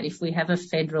like that, if we have a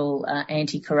federal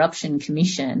anti-corruption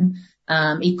commission,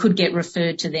 it could get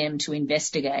referred to them to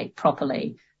investigate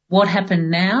properly. What happened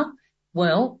now?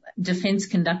 Well, Defence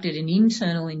conducted an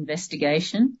internal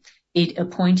investigation. It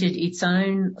appointed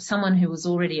someone who was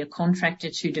already a contractor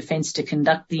to Defence to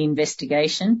conduct the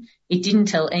investigation. It didn't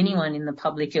tell anyone in the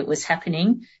public it was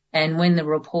happening. And when the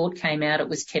report came out, it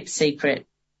was kept secret.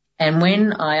 And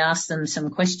when I asked them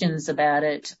some questions about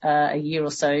it a year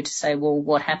or so to say, well,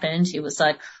 what happened? It was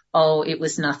like, oh, it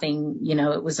was nothing,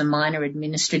 it was a minor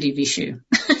administrative issue.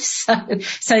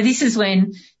 So this is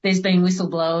when there's been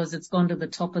whistleblowers. It's gone to the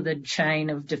top of the chain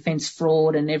of defence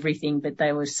fraud and everything, but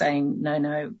they were saying,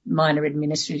 no, minor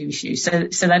administrative issue.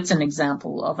 So that's an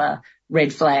example of a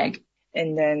red flag.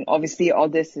 And then obviously all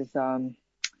this is,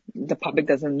 the public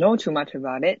doesn't know too much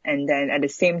about it. And then at the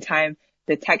same time,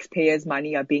 the taxpayers'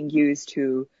 money are being used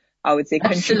to, I would say,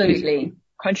 contribute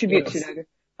yes. to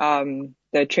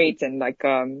the trades and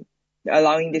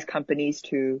allowing these companies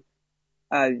to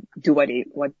do what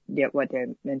they're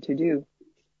meant to do.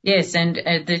 Yes, and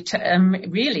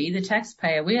really the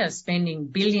taxpayer, we are spending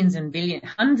billions and billions,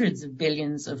 hundreds of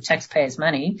billions of taxpayers'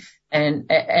 money.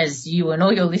 And as you and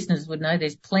all your listeners would know,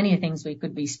 there's plenty of things we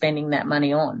could be spending that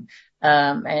money on,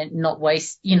 and not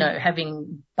waste,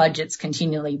 having budgets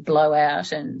continually blow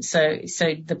out. And so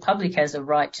the public has a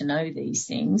right to know these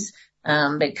things.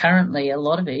 But currently a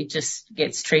lot of it just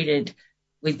gets treated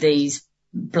with these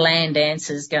bland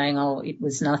answers going, oh, it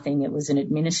was nothing, it was an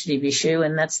administrative issue,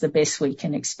 and that's the best we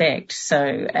can expect.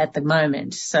 So at the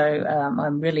moment,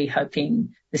 I'm really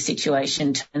hoping the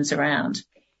situation turns around.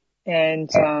 And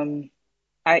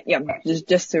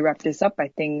just to wrap this up, I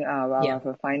think I'll have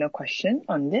a final question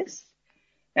on this.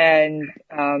 And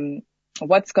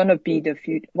what's gonna be the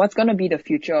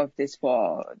future of this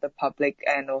for the public,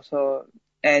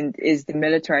 and is the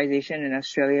militarization in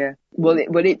Australia,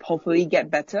 will it hopefully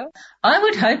get better? I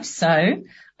would hope so.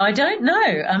 I don't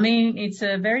know. I mean, it's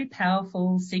a very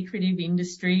powerful, secretive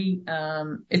industry.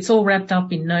 It's all wrapped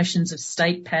up in notions of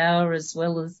state power as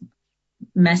well as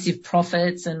massive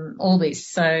profits and all this.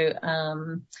 So,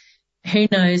 who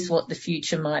knows what the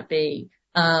future might be.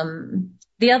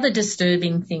 The other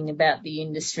disturbing thing about the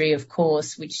industry, of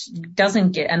course, which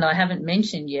doesn't get, and I haven't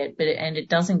mentioned yet, and it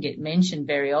doesn't get mentioned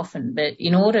very often, but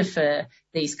in order for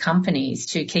these companies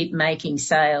to keep making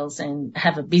sales and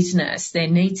have a business, there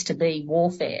needs to be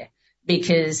warfare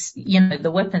because,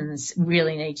 the weapons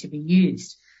really need to be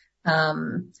used.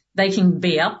 They can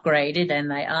be upgraded,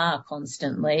 and they are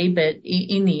constantly, but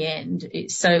in the end,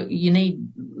 so you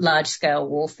need large scale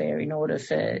warfare in order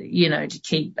for, to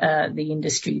keep the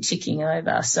industry ticking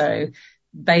over. So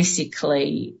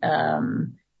basically,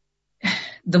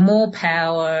 the more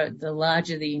power, the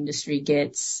larger the industry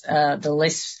gets,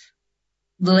 the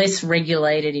less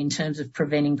regulated in terms of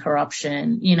preventing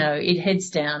corruption. It heads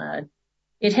down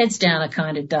a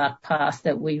kind of dark path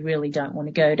that we really don't want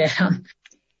to go down.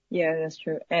 Yeah, that's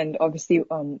true. And obviously,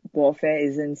 warfare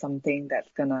isn't something that's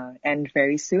gonna end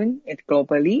very soon. It's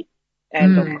globally.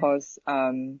 And of course,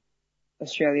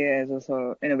 Australia is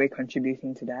also in a way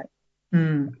contributing to that.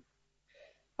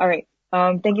 All right.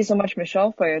 Thank you so much,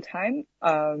 Michelle, for your time.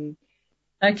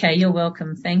 Okay, you're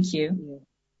welcome. Thank you. Yeah.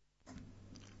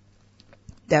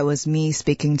 That was me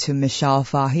speaking to Michelle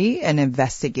Fahy, an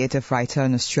investigative writer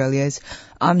on Australia's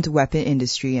armed weapon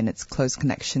industry and its close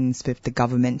connections with the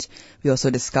government. We also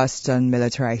discussed on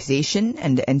militarization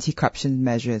and the anti-corruption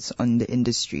measures on the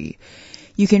industry.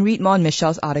 You can read more on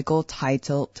Michelle's article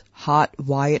titled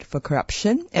Hardwired for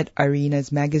Corruption at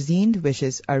Arena's magazine, which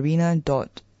is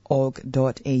arena.org.au.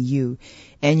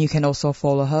 And you can also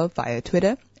follow her via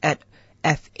Twitter at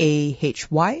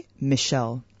FAHY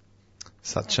Michelle.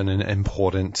 Such an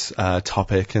important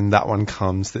topic, and that one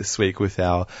comes this week with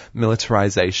our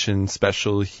militarization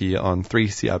special here on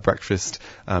 3CR Breakfast.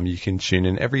 You can tune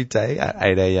in every day at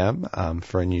 8 a.m.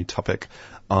 For a new topic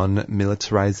on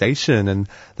militarization. And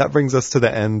that brings us to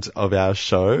the end of our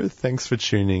show. Thanks for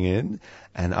tuning in.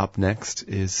 And up next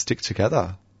is Stick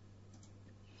Together.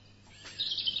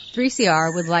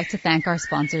 3CR would like to thank our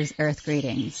sponsors, Earth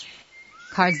Greetings.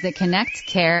 Cards that connect,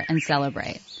 care, and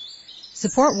celebrate.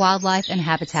 Support wildlife and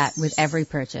habitat with every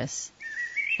purchase.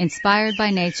 Inspired by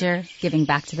nature, giving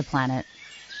back to the planet.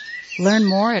 Learn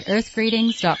more at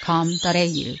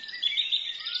earthgreetings.com.au.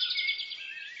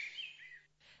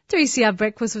 3CR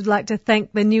Breakfast would like to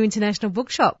thank the New International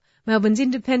Bookshop, Melbourne's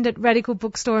independent radical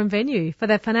bookstore and venue, for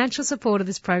their financial support of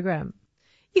this program.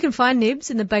 You can find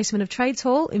Nibs in the basement of Trades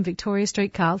Hall in Victoria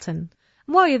Street, Carlton.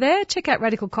 And while you're there, check out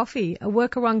Radical Coffee, a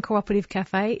worker-run cooperative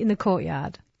cafe in the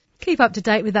courtyard. Keep up to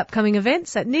date with upcoming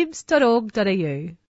events at nibs.org.au.